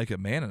like "I'll Make a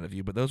Man Out of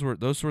You," but those were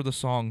the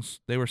songs.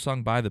 They were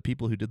sung by the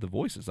people who did the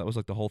voices. That was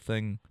like the whole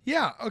thing.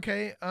 Yeah,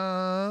 okay.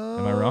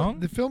 Am I wrong?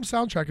 The film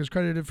soundtrack is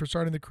credited for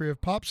starting the career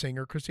of pop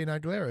singer Christina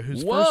Aguilera,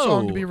 whose Whoa. first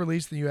song to be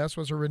released in the U.S.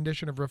 was her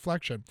rendition of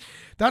 "Reflection."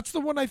 That's the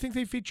one I think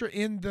they feature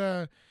in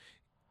the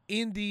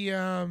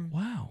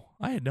Wow,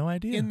 I had no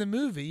idea. in the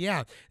movie.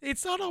 Yeah,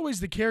 it's not always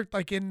the character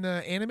like in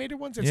the animated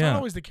ones. It's Yeah. not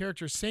always the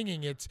character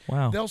singing. It's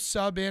Wow. they'll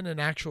sub in an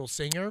actual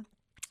singer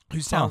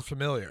who sounds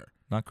familiar.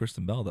 Not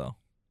Kristen Bell though.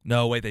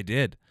 No, wait, they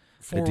did.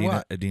 For Idina,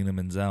 what? Idina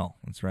Menzel.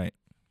 That's right.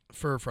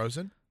 For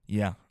Frozen.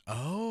 Yeah.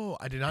 Oh,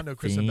 I did not know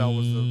Kristen Bell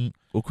was the.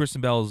 Well, Kristen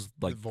Bell's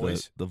like The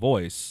voice? The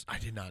voice, I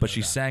did not. but know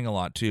she that. sang a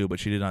lot too. But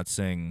she did not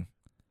sing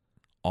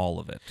all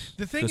of it.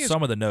 The thing 'Cause is-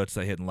 some of the notes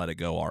they hit and Let It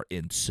Go are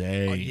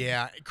insane. Oh,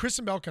 yeah,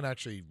 Kristen Bell can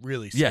actually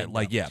really. Yeah, sing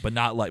like well. but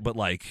not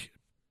like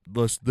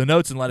the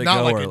notes in Let It Not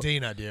Go like are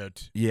Adina,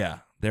 dude. yeah.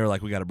 They were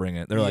like, we got to bring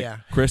it. They're like, Yeah.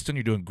 Kristen,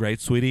 you're doing great,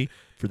 sweetie.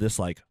 For this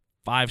like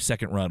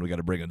 5-second run, we got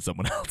to bring in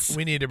someone else.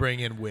 We need to bring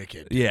in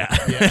Wicked. Yeah.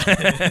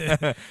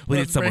 Yeah. we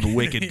need Let's someone bring-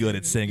 wicked good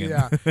at singing.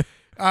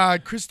 Yeah.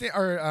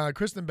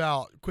 Kristen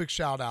Bell, quick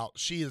shout out.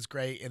 She is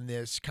great in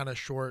this kind of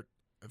short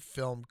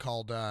film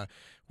called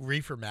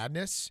Reefer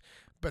Madness.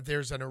 But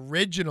there's an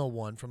original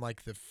one from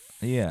like the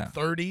Yeah.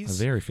 30s.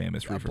 A very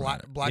famous a Reefer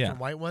black Madness. Yeah. and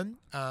white one.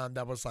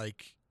 That was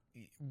like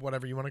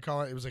whatever you want to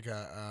call it. It was like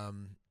a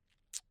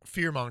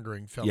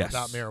fear-mongering film Yes.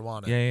 about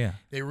marijuana. Yeah.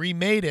 They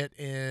remade it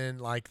in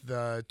like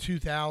the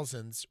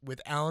 2000s with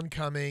Alan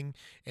Cumming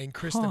and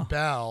Kristen Huh.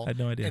 Bell. I had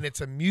no idea. And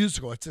it's a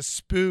musical. It's a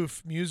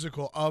spoof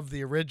musical of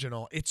the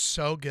original. It's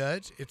so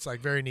good. It's like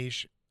very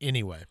niche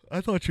anyway.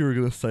 I thought you were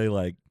gonna say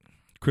like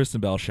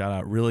Kristen Bell shout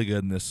out really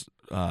good in this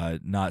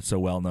not so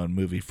well known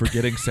movie,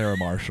 Forgetting Sarah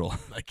Marshall.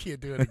 I can't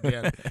do it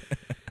again.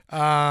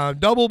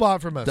 Double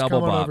bot from us. Double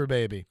Come on bop. over,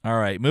 baby. All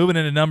right, moving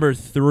into number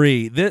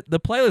 3. The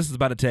playlist is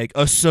about to take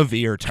a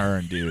severe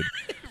turn, dude.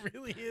 It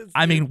really is.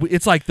 I dude. mean,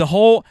 it's like the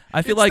whole.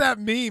 I feel it's like that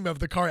meme of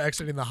the car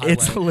exiting the highway.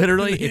 it's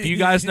literally. If you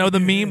guys know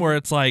the meme where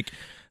it's like.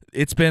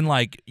 It's been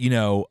like,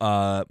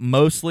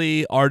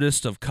 mostly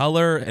artists of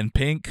color and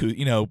pink who,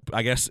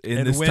 I guess in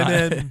And this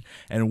women. time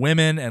and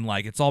women and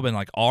like it's all been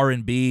like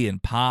R&B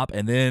and pop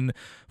and then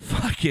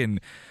fucking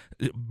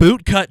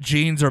bootcut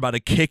jeans are about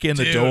to kick in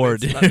the Dude, door,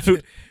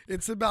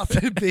 it's about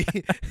to be.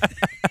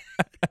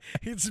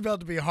 It's about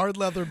to be hard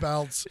leather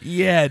belts,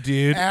 Yeah,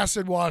 dude.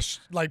 acid wash,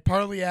 like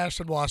partly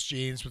acid wash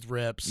jeans with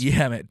rips.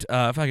 Yeah, man.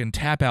 Fucking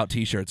tap out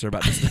t-shirts are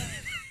about to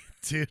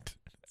Dude,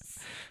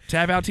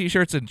 tap out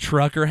t-shirts and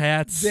trucker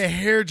hats. the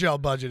hair gel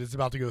budget is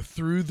about to go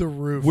through the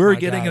roof. We're my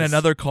getting in guys.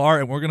 another car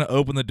and we're going to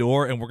open the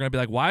door and we're going to be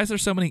like, why is there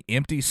so many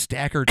empty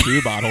Stacker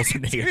 2 bottles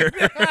in here?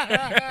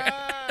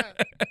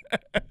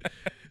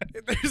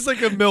 There's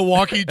like a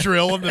Milwaukee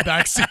drill in the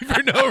backseat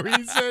for no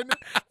reason.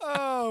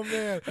 Oh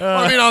man!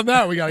 I mean, on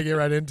that we got to get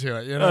right into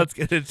it. You know, Let's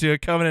get into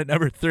it. Coming at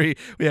number 3,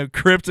 we have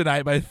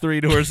Kryptonite by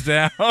 3 Doors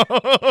Down.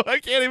 I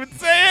can't even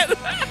say it.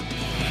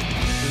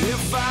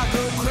 If I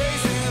go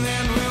crazy,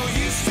 then will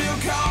you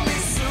still call me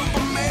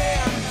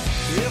Superman?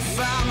 If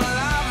I'm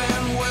alive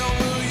and well,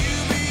 will you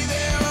be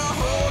there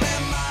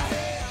holding my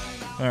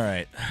hand? All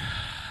right.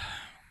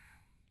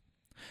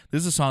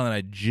 This is a song that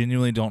I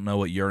genuinely don't know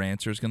what your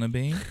answer is going to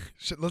be.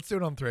 let's do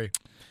it on 3.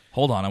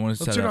 Hold on. I want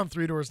to Let's set do it up. on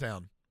 3 doors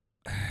down.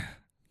 3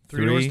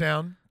 Three? doors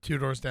down, 2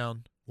 doors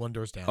down, 1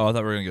 doors down. Oh, I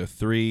thought we were going to go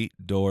 3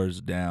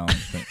 doors down.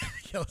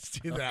 Yeah, let's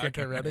do that.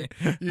 Okay, ready?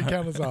 You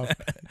count us off.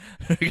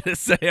 We're going to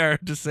say our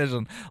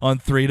decision on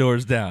 3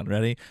 Doors Down.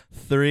 Ready?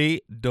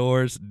 3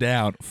 Doors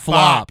Down.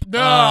 Flop. No,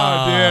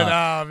 Ah. dude.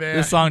 Oh, man.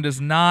 This song does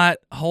not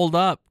hold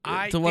up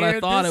to what I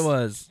Dude, thought this- it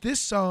was. This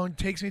song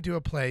takes me to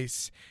a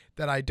place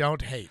that I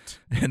don't hate.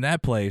 And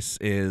that place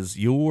is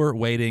you're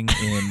waiting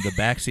in the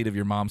backseat of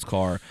your mom's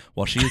car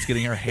while she is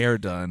getting her hair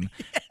done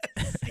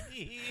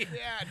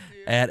Yeah,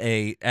 dude.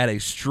 at a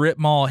strip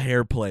mall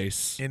hair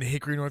place. In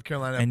Hickory, North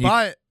Carolina. And you-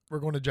 But we're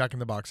going to Jack in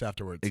the Box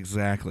afterwards.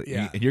 Exactly.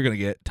 Yeah. And you're going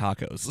to get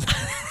tacos.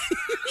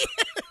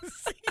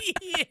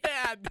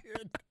 Yeah,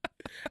 dude.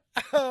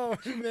 Oh,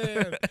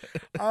 man.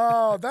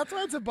 Oh, that's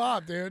why it's a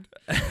bop, dude.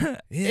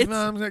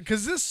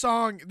 Because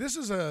this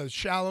is a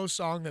shallow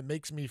song that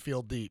makes me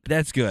feel deep.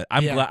 That's good.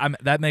 I'm Yeah. glad.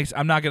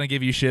 I'm not going to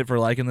give you shit for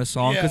liking this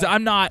song because Yeah.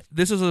 I'm not.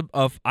 This is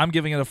I'm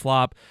giving it a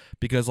flop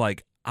because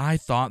like I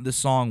thought this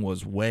song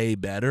was way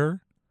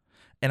better.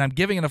 And I'm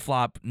giving it a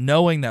flop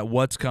knowing that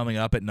what's coming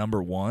up at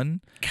number 1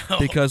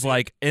 because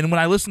like, and when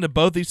I listened to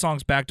both these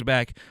songs back to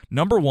back,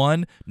 number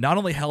 1 not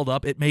only held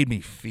up, it made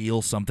me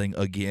feel something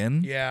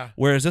again. Yeah.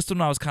 Whereas this one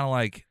I was kind of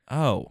like,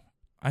 oh,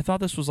 I thought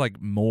this was like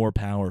more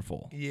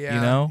powerful. Yeah.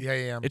 You know?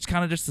 Yeah. It's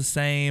kind of just the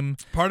same.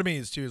 Part of me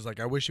is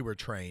like, I wish you were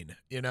Train,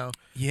 you know?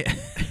 Yeah.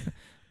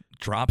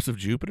 Drops of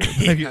Jupiter.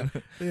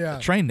 Yeah.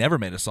 Train never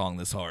made a song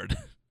this hard.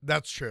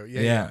 That's true.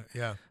 Yeah.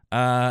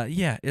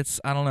 Yeah, it's,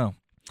 I don't know.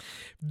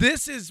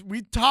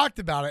 We talked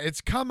about it. It's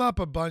come up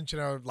a bunch,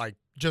 like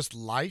just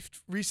life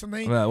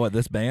recently. What,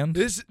 this band?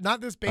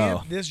 Not this band,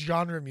 Oh. this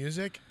genre of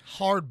music,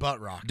 hard butt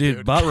rock,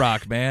 Dude, butt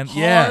rock, man.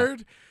 Yeah.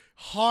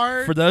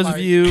 Hard. For those like-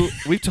 of you,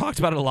 we've talked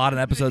about it a lot in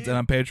episodes and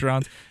on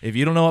Patreons. If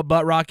you don't know what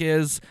butt rock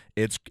is,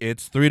 it's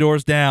 3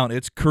 Doors Down,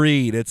 it's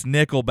Creed, it's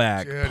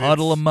Nickelback, Dude,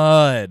 Puddle it's- of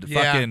Mud,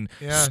 Yeah, fucking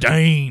yeah.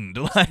 Stained,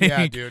 like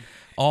Yeah, dude.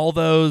 all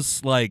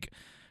those like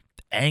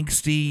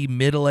angsty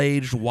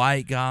middle-aged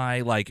white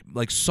guy like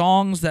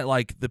songs that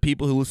like the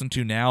people who listen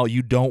to now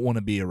you don't want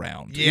to be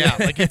around. Yeah,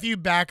 like if you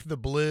back the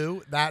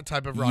blue, that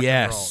type of rock and roll.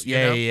 Yes, you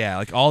yeah, know? yeah.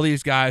 Like all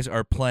these guys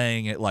are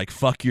playing at like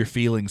Fuck Your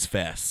Feelings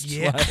Fest.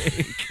 Yeah.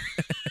 Like,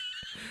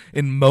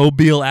 in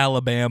Mobile,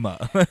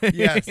 Alabama.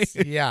 Yes,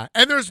 yeah.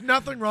 And there's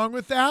nothing wrong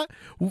with that.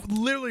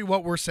 Literally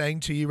what we're saying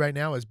to you right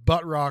now is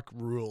butt rock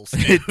rules.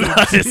 It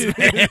does,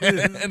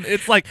 man. And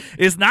it's like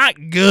it's not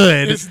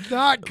good. It's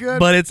not good.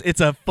 But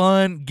it's a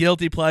fun,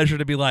 guilty pleasure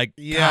to be like,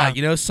 Yeah.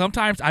 God,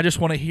 sometimes I just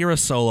want to hear a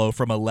solo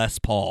from a Les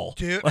Paul.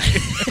 Dude.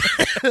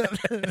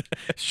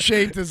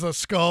 Shaped as a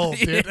skull,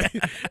 dude.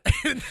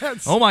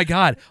 That's, Oh my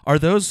God, are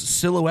those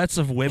silhouettes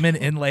of women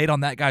inlaid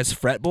on that guy's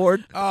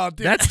fretboard? oh,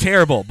 dude. That's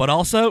terrible, but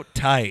also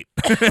tight.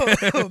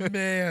 Oh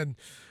man.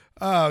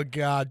 Oh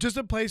god. Just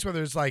a place where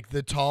there's like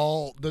the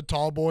tall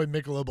boy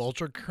Michelob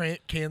Ultra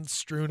cans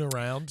strewn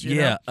around. You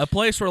Yeah, know? a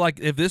place where like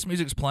if this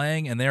music's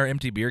playing and there are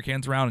empty beer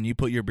cans around and you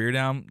put your beer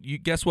down, you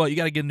guess what? You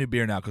got to get a new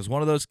beer now because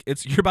one of those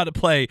you're about to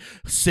play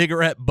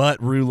cigarette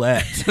butt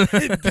roulette.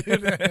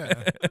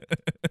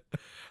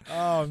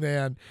 Oh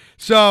man.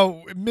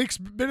 So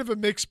bit of a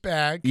mixed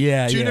bag.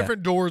 Yeah, Two yeah.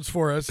 different doors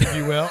for us, if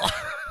you will.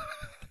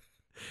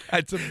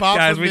 It's a bop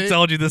Guys, for we me.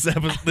 told you this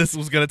this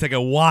was gonna take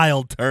a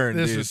wild turn.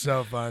 This dude. is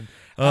so fun.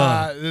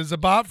 Ugh. There's a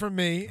bop from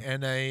me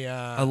and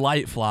a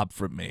light flop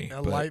from me.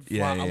 a but light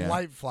yeah, flop. yeah. A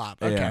light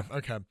flop. Okay. Yeah.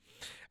 Okay.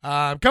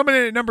 Coming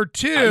in at number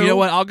 2. You know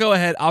what? I'll go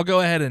ahead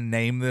and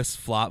name this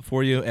flop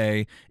for you.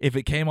 If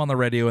it came on the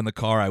radio in the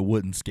car, I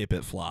wouldn't skip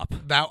it. Flop.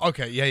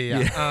 Okay.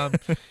 Yeah.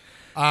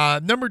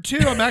 Number 2,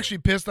 I'm actually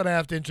pissed that I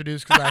have to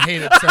introduce because I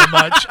hate it so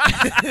much.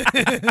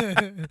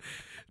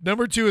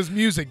 Number 2 is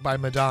Music by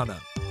Madonna.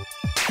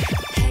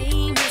 Hey,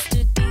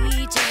 Mr.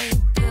 DJ,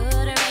 put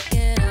a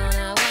record on.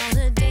 I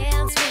wanna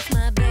dance with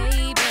my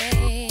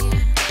baby.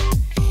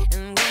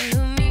 And when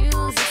the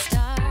music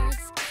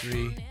starts,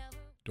 3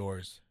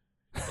 Doors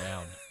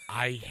Down.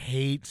 I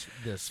hate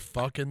this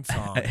fucking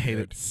song. I hate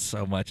dude. it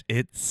so much.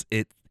 It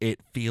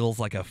feels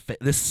like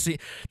this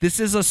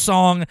is a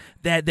song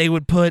that they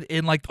would put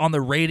in like on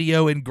the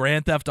radio in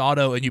Grand Theft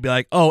Auto, and you'd be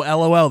like, oh,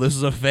 LOL, this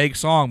is a fake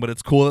song, but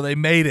it's cool that they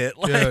made it.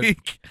 Dude.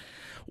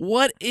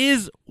 Like,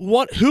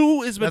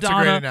 who is Madonna? That's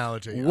a great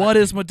analogy. What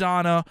is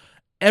Madonna?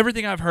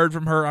 Everything I've heard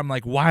from her, I'm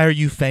like, why are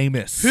you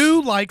famous?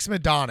 Who likes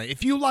Madonna?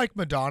 If you like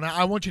Madonna,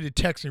 I want you to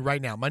text me right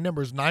now. My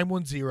number is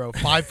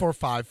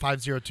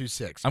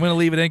 910-545-5026. I'm gonna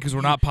leave it in because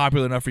we're not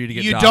popular enough for you to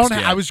get. You doxxed don't.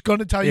 yet. I was going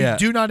to tell you, Yeah.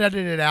 do not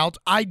edit it out.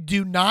 I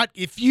do not.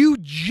 If you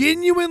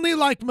genuinely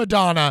like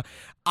Madonna,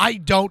 I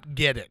don't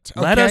get it.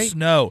 Okay? Let us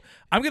know.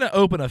 I'm going to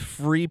open a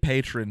free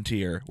Patreon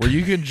tier where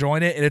you can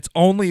join it, and it's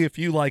only if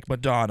you like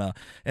Madonna.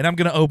 And I'm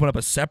going to open up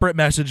a separate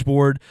message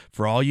board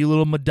for all you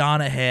little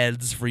Madonna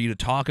heads for you to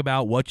talk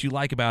about what you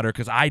like about her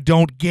because I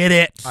don't get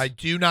it. I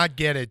do not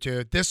get it,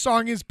 dude. This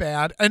song is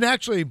bad. And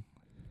actually,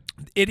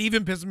 It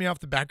even pisses me off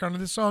the background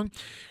of this song.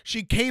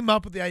 She came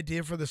up with the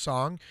idea for the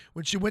song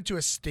when she went to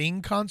a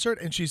Sting concert,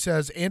 and she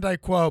says, and I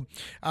quote,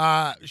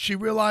 she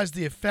realized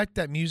the effect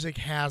that music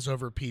has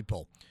over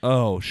people.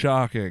 Oh,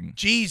 shocking.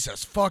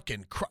 Jesus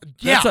fucking Christ.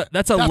 Yeah,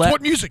 That's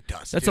what music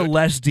does. That's dude. a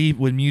less deep.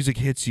 When music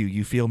hits you,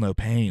 you feel no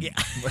pain.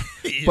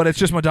 But it's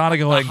just Madonna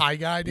going, high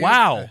guy, dude.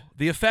 wow,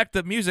 the effect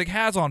that music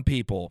has on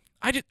people.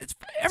 Everything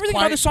about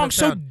quite this song's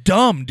so profound.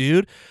 dumb,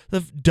 dude.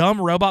 The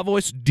dumb robot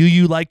voice. Do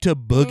you like to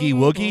boogie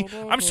woogie?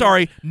 I'm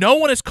sorry, no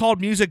one has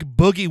called music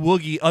boogie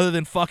woogie other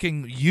than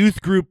fucking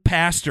youth group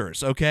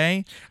pastors.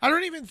 Okay, I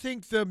don't even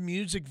think the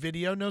music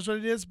video knows what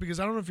it is because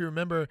I don't know if you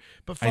remember,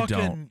 but I fucking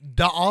don't.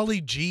 the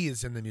Ollie G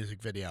is in the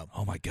music video.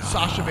 oh my god,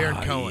 Sacha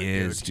Baron Cohen, he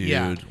is, dude.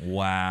 Yeah.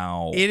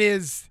 Wow. It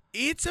is.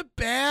 It's a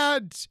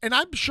bad, and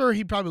I'm sure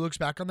he probably looks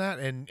back on that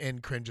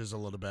and cringes a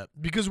little bit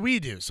because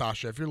we do,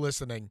 Sasha. If you're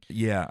listening,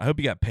 Yeah, I hope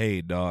you got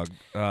paid, dog.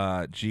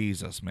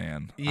 Jesus,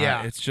 man.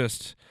 Yeah.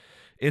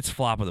 It's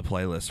flop of the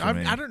playlist for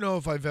me. I don't know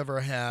if I've ever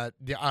had.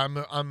 Yeah, I'm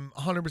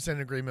 100%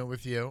 in agreement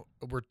with you.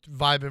 We're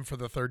vibing for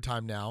the third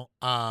time now.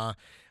 I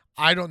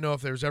don't know if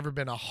there's ever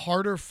been a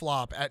harder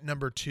flop at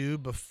number 2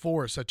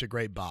 before such a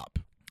great bop.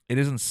 It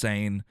is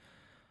insane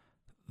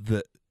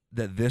that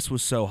this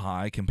was so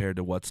high compared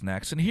to What's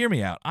Next. And hear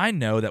me out. I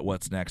know that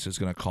What's Next is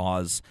going to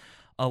cause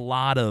a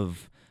lot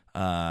of.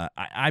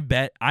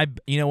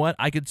 You know what?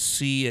 I could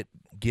see it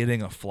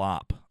getting a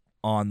flop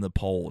on the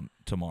poll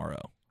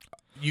tomorrow.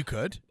 You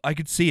could. I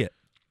could see it.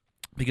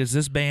 Because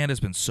this band has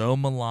been so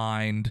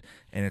maligned,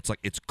 and it's like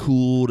it's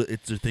cool to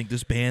think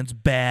this band's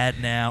bad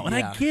now. And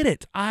Yeah. I get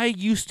it. I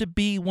used to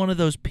be one of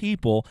those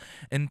people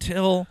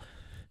until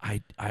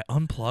I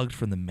unplugged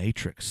from the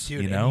Matrix.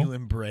 Dude, you know, and you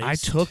embraced. I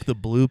took the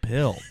blue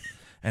pill,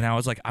 and I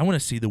was like, I want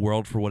to see the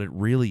world for what it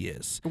really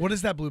is. What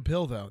is that blue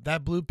pill though?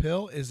 That blue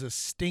pill is a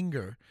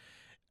stinger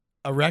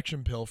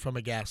erection pill from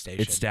a gas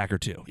station. It's Stacker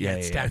 2. Yeah,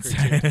 it's Stacker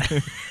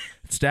It's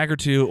It's Stacker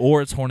 2,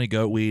 or it's Horny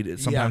Goat Weed.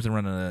 Sometimes I'm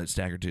running a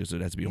Stacker 2, so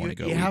it has to be Horny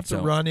Goat You Weed. have to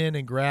so. run in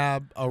and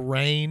grab a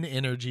Rain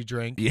energy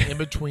drink Yeah. in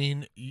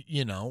between,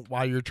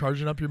 while you're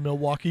charging up your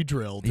Milwaukee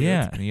drill. Dude.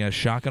 Yeah, and you got a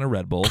shotgun, a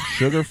Red Bull,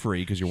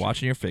 sugar-free because you're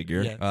watching your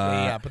figure.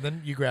 Yeah, but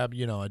then you grab, a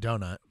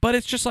donut. But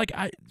it's just like,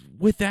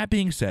 with that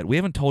being said, we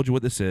haven't told you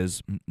what this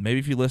is. Maybe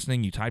if you're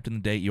listening, you typed in the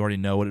date, you already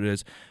know what it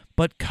is.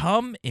 But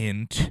come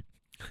into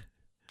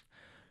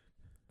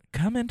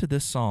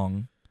this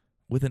song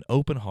with an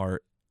open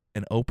heart,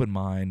 an open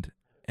mind,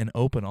 and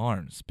open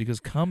arms. Because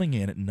coming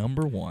in at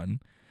number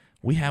 1,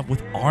 we have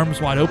With Arms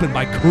Wide Open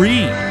by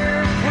Creed.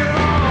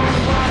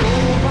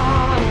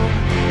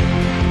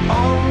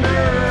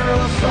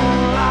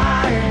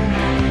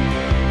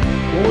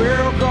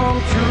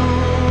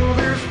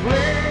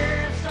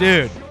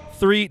 Dude,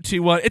 3,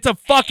 2, 1. It's a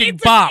fucking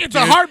bop. It's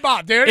dude. a hard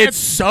bop, dude. It's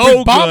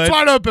so Bop's good.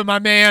 wide open, my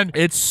man.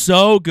 It's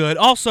so good.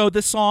 Also,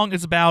 this song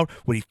is about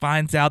when he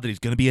finds out that he's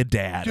going to be a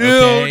dad. Dude,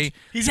 Okay?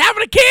 he's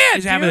having a kid.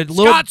 He's having dude. a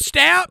little- Scott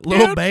Stapp,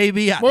 Little dude.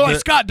 baby. More like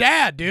Scott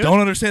Dad, dude. Don't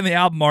understand the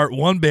album art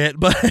one bit,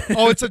 but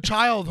Oh, it's a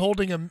child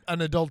holding an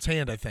adult's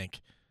hand, I think.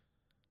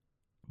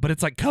 but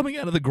it's like coming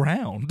out of the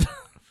ground.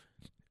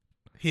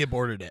 He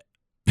aborted it.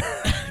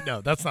 No,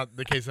 that's not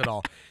the case at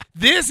all.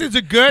 This is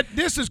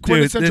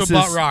quintessential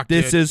butt rock,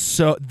 dude.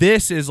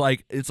 This is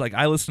like, it's like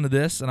I listen to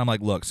this and I'm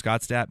like, look, Scott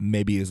Stapp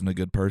maybe isn't a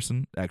good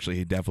person. Actually,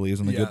 he definitely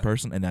isn't a Yeah. good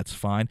person, and that's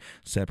fine.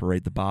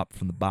 Separate the bop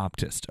from the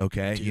boptist,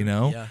 okay? Dude, you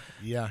know?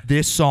 Yeah.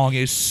 This song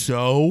is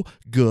so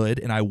good,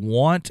 and I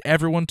want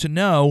everyone to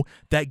know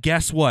that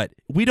guess what?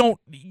 You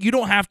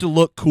don't have to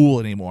look cool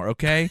anymore,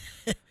 okay?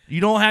 You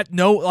don't have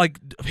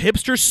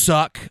hipsters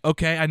suck,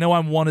 okay? I know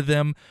I'm one of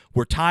them.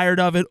 We're tired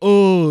of it.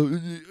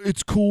 Oh,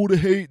 it's cool to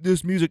hate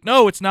this music.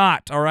 No, it's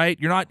not, all right?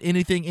 You're not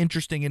anything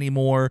interesting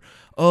anymore.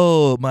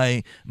 Oh,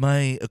 my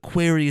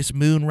Aquarius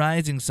moon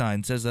rising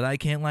sign says that I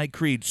can't like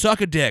Creed.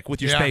 Suck a dick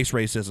with your Yeah. space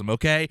racism,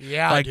 okay?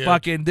 Yeah, dude.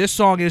 fucking this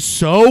song is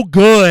so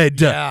good.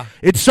 Yeah.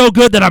 It's so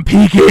good that I'm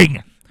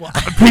peaking.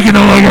 I'm peaking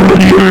all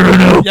over here right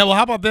now. Yeah, well,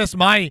 how about this?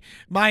 My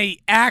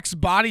Axe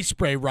body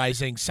spray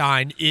rising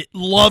sign, it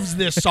loves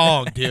this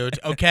song, dude.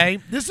 Okay,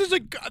 this is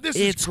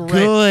It's great.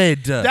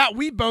 good. That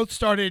we both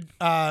started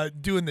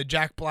doing the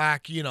Jack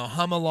Black,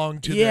 hum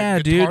along to Yeah,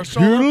 the guitar dude.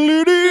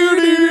 solo.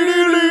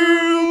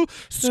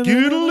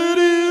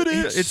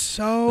 It's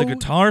so the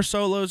guitar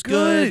solo's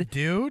good.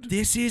 dude.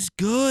 This is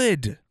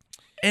good.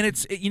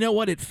 And you know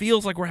what? It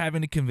feels like we're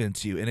having to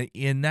convince you,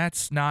 and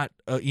that's not.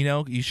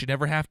 You should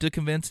never have to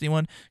convince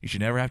anyone. You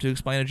should never have to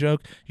explain a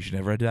joke. You should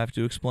never have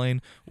to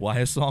explain why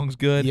a song's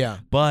good. Yeah.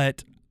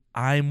 But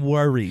I'm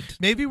worried.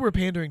 Maybe we're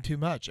pandering too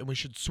much, and we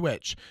should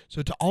switch.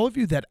 So to all of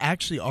you that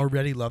actually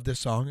already love this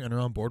song and are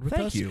on board with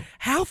Thank us, you.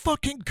 how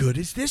fucking good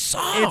is this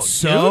song? It's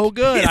so dude?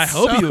 good. I It's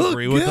hope you so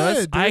agree with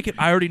us. good,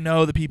 I already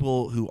know the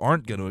people who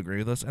aren't going to agree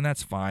with us, and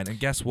that's fine. And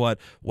guess what?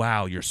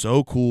 Wow, you're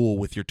so cool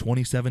with your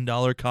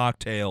 $27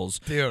 cocktails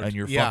Dude, and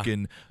your yeah.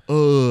 fucking,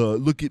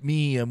 look at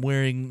me. I'm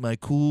wearing my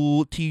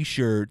cool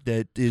T-shirt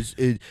that is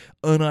an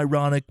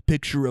unironic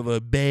picture of a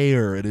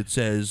bear, and it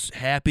says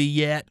 "Happy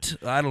Yet."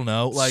 I don't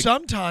know. Like,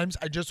 Sometimes Sometimes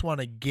I just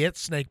want to get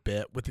snake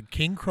bit with a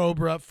King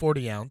Cobra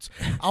 40 ounce.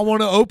 I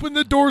want to open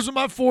the doors of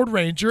my Ford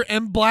Ranger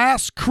and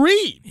blast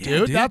Creed, Yeah,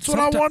 dude. That's what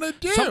I want to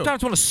do.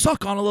 Sometimes I want to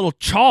suck on a little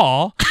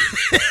chaw,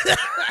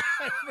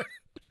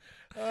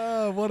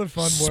 Oh, what a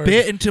fun word.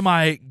 spit into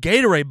my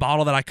Gatorade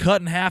bottle that I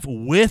cut in half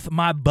with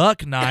my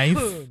buck knife,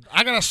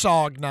 I got a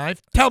SOG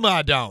knife. Tell me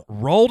I don't.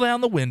 roll down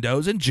the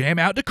windows, and jam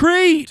out to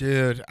Creed.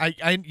 Dude,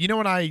 you know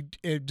what I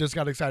just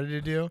got excited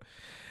to do?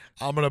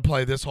 I'm going to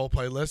play this whole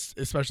playlist,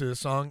 especially this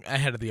song,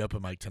 ahead of the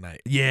open mic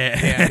tonight. Yeah.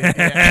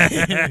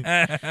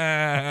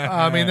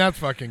 I mean, that's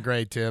fucking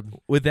great, Tim.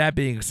 With that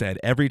being said,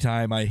 every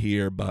time I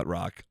hear butt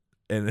rock,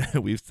 and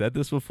we've said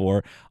this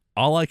before,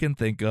 all I can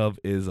think of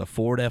is a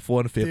Ford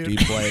F-150 Dude.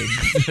 playing.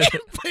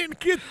 Playing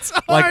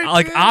guitar,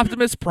 like dude.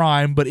 Optimus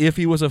Prime, but if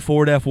he was a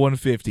Ford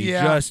F-150,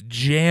 Yeah. just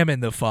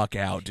jamming the fuck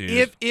out, dude.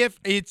 If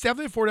it's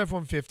definitely a Ford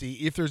F-150,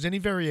 if there's any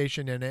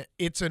variation in it,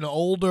 it's an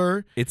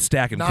older It's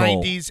stacking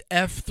coal. 90s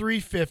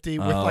F-350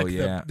 with Oh, like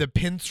yeah. the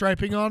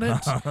pinstriping on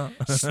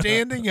it,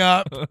 standing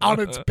up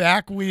on its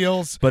back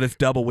wheels. But it's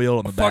double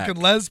wheeled on the back.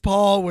 Fucking Les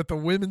Paul with the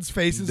women's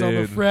faces on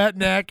the Dude. fret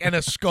neck and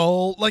a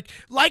skull, like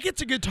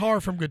it's a guitar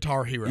from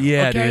Guitar Hero.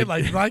 Yeah, okay, dude.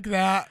 like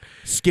that.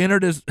 Skinner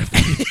does.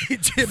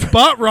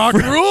 Butt rock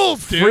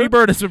rules, dude.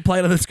 Freebird has been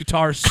playing on this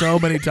guitar so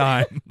many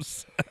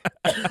times.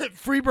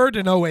 Freebird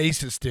and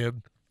Oasis,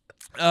 dude.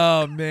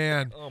 Oh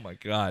man, Oh my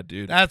god,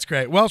 dude. that's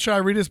great. Well, should I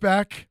read us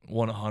back?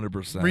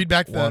 100%. Read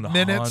back the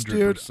minutes,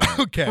 dude. 100%.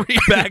 Okay. Read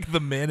back the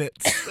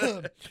minutes.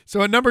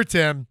 So at number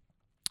 10,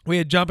 we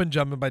had Jumpin'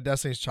 Jumpin' by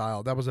Destiny's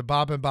Child. That was a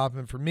boppin'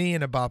 boppin' for me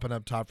and a boppin'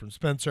 up top from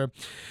Spencer.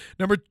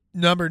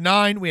 Number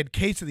 9, we had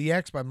Case of the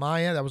X by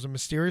Maya. That was a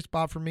mysterious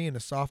bop for me and a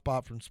soft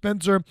bop from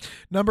Spencer.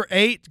 Number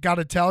 8,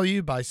 Gotta Tell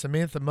You by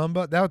Samantha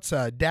Mumba. That's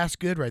Das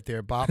Good right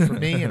there. Bop for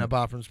me and a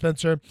bop from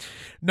Spencer.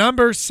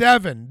 Number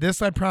 7,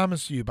 This I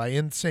Promise You by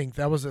NSYNC.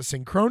 That was a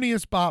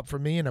synchronous bop for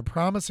me and a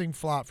promising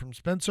flop from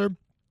Spencer.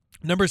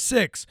 Number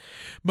 6,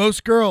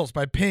 Most Girls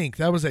by Pink.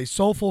 That was a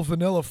soulful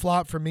vanilla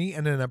flop for me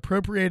and an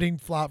appropriating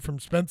flop from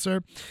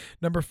Spencer.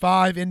 Number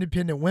 5,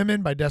 Independent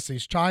Women by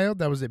Destiny's Child.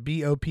 That was a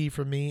BOP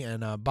for me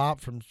and a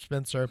bop from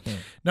Spencer.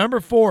 Number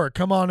 4,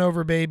 Come On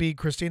Over Baby,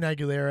 Christina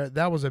Aguilera.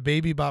 That was a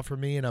baby bop for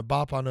me and a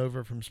bop on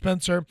over from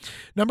Spencer.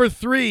 Number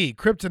 3,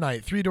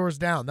 Kryptonite, Three Doors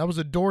Down. That was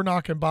a door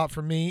knocking bop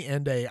for me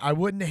and a I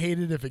wouldn't hate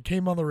it if it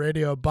came on the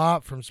radio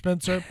bop from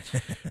Spencer.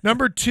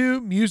 Number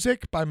 2,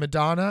 Music by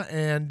Madonna.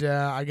 And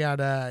I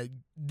got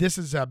This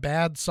Is a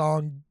Bad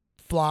Song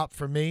flop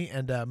for me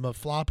and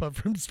Maflapa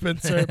from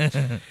Spencer.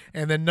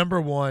 And then number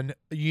 1,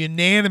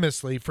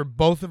 unanimously for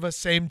both of us,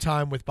 same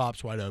time with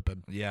Bops Wide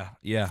Open. Yeah.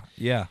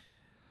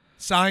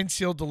 Signed,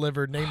 sealed,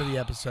 delivered, name of the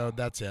episode.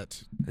 That's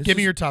it. This Give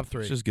me is- your top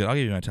 3. This is good. I'll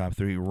give you my top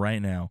 3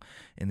 right now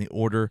in the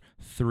order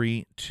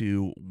 3,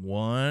 2,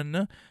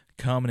 1.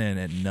 Coming in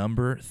at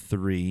number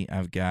 3,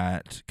 I've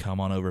got Come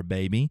On Over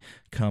Baby.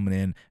 Coming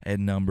in at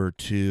number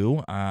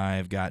 2,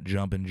 I've got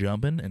Jumpin'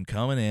 Jumpin'. And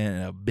coming in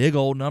at a big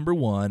old number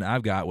 1,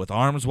 I've got With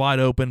Arms Wide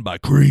Open by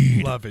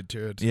Creed. Love it,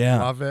 dude. Yeah.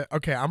 Love it.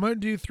 Okay, I'm going to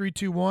do 3,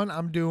 2, 1.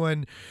 I'm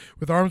doing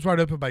With Arms Wide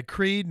Open by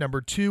Creed.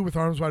 Number 2, With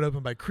Arms Wide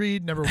Open by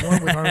Creed. Number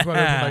 1, With Arms Wide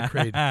Open by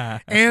Creed.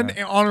 And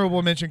an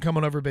honorable mention, Come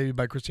On Over Baby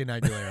by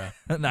Christina Aguilera.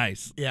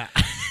 Nice. Yeah.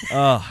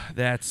 Oh,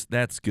 that's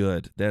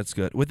good. That's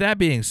good. With that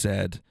being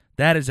said,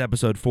 that is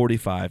episode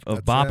 45 of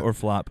That's Bop it. or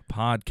Flop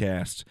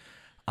podcast.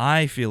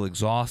 I feel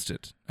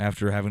exhausted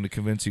after having to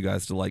convince you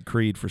guys to like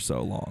Creed for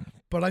so long.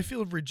 But I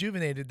feel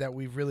rejuvenated that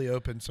we've really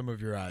opened some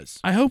of your eyes.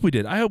 I hope we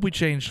did. I hope we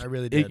changed. I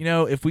really did. You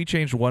know, if we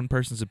changed one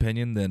person's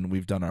opinion, then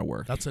we've done our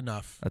work. That's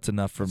enough. That's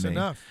enough for That's me.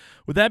 enough.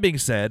 With that being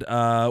said,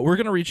 we're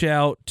going to reach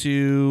out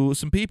to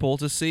some people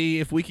to see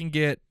if we can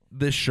get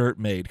this shirt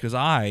made, because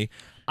I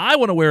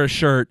want to wear a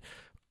shirt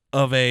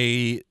of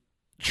a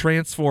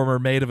Transformer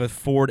made of a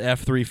Ford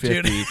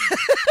F-350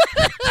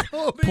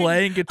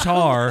 playing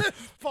guitar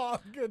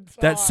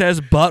that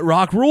says "Butt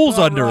Rock Rules"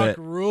 under Rock it.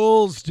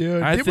 Rules,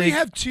 dude. I Did we think-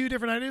 have 2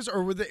 different ideas,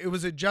 or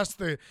was it just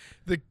the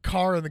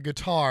car and the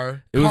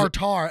guitar, It was-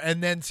 tar,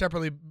 and then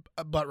separately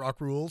Butt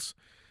Rock Rules?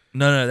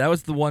 No, that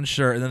was the one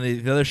shirt, and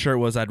then the other shirt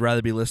was "I'd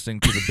rather be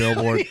listening to the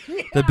Billboard,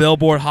 the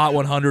Billboard Hot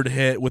 100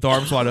 hit with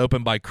Arms Wide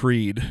Open by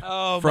Creed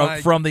Oh my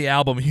from the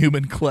album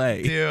Human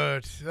Clay."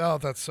 dude. Oh,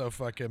 that's so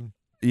fucking.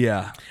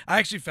 Yeah, I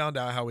actually found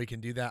out how we can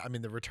do that. I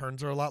mean, the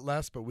returns are a lot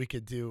less, but we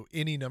could do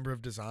any number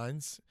of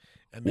designs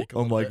and make a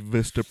on little like bit.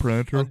 Vista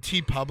Printer. On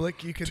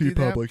TeePublic, you can do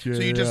that. TeePublic, yeah, so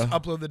you just yeah.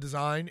 upload the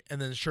design,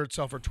 and then the shirts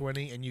sell for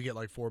 $20, and you get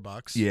like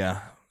 $4. Yeah,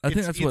 I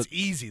think it's that's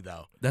easy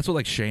though. what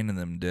like Shane and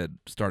them did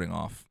starting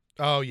off.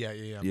 Oh yeah.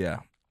 Yeah,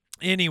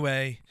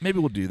 Anyway, maybe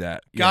we'll do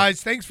that, Yeah.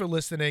 guys, thanks for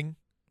listening.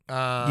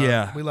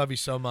 Yeah. we love you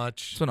so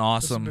much. It's been This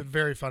awesome. has been a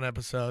very fun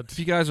episode. If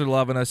you guys are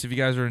loving us, if you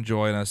guys are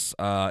enjoying us,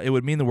 it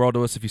would mean the world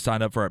to us if you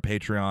signed up for our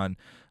Patreon.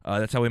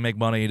 That's how we make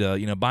money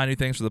to buy new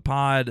things for the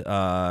pod.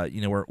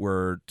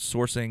 We're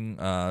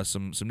sourcing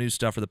some new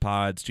stuff for the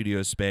pod: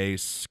 studio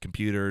space,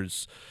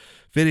 computers,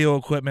 video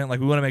equipment. Like,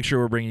 we want to make sure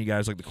we're bringing you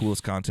guys like the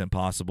coolest content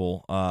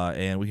possible,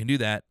 and we can do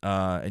that,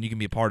 and you can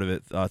be a part of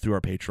it through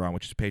our Patreon,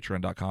 which is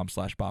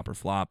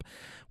patreon.com/bopperflop.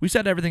 We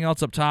said everything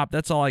else up top.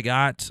 That's all I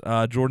got.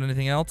 Jordan,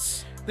 anything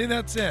else? I think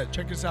that's it.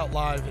 Check us out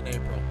live in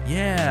April.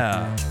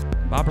 Yeah,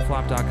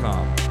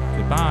 bopperflop.com.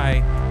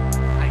 Goodbye.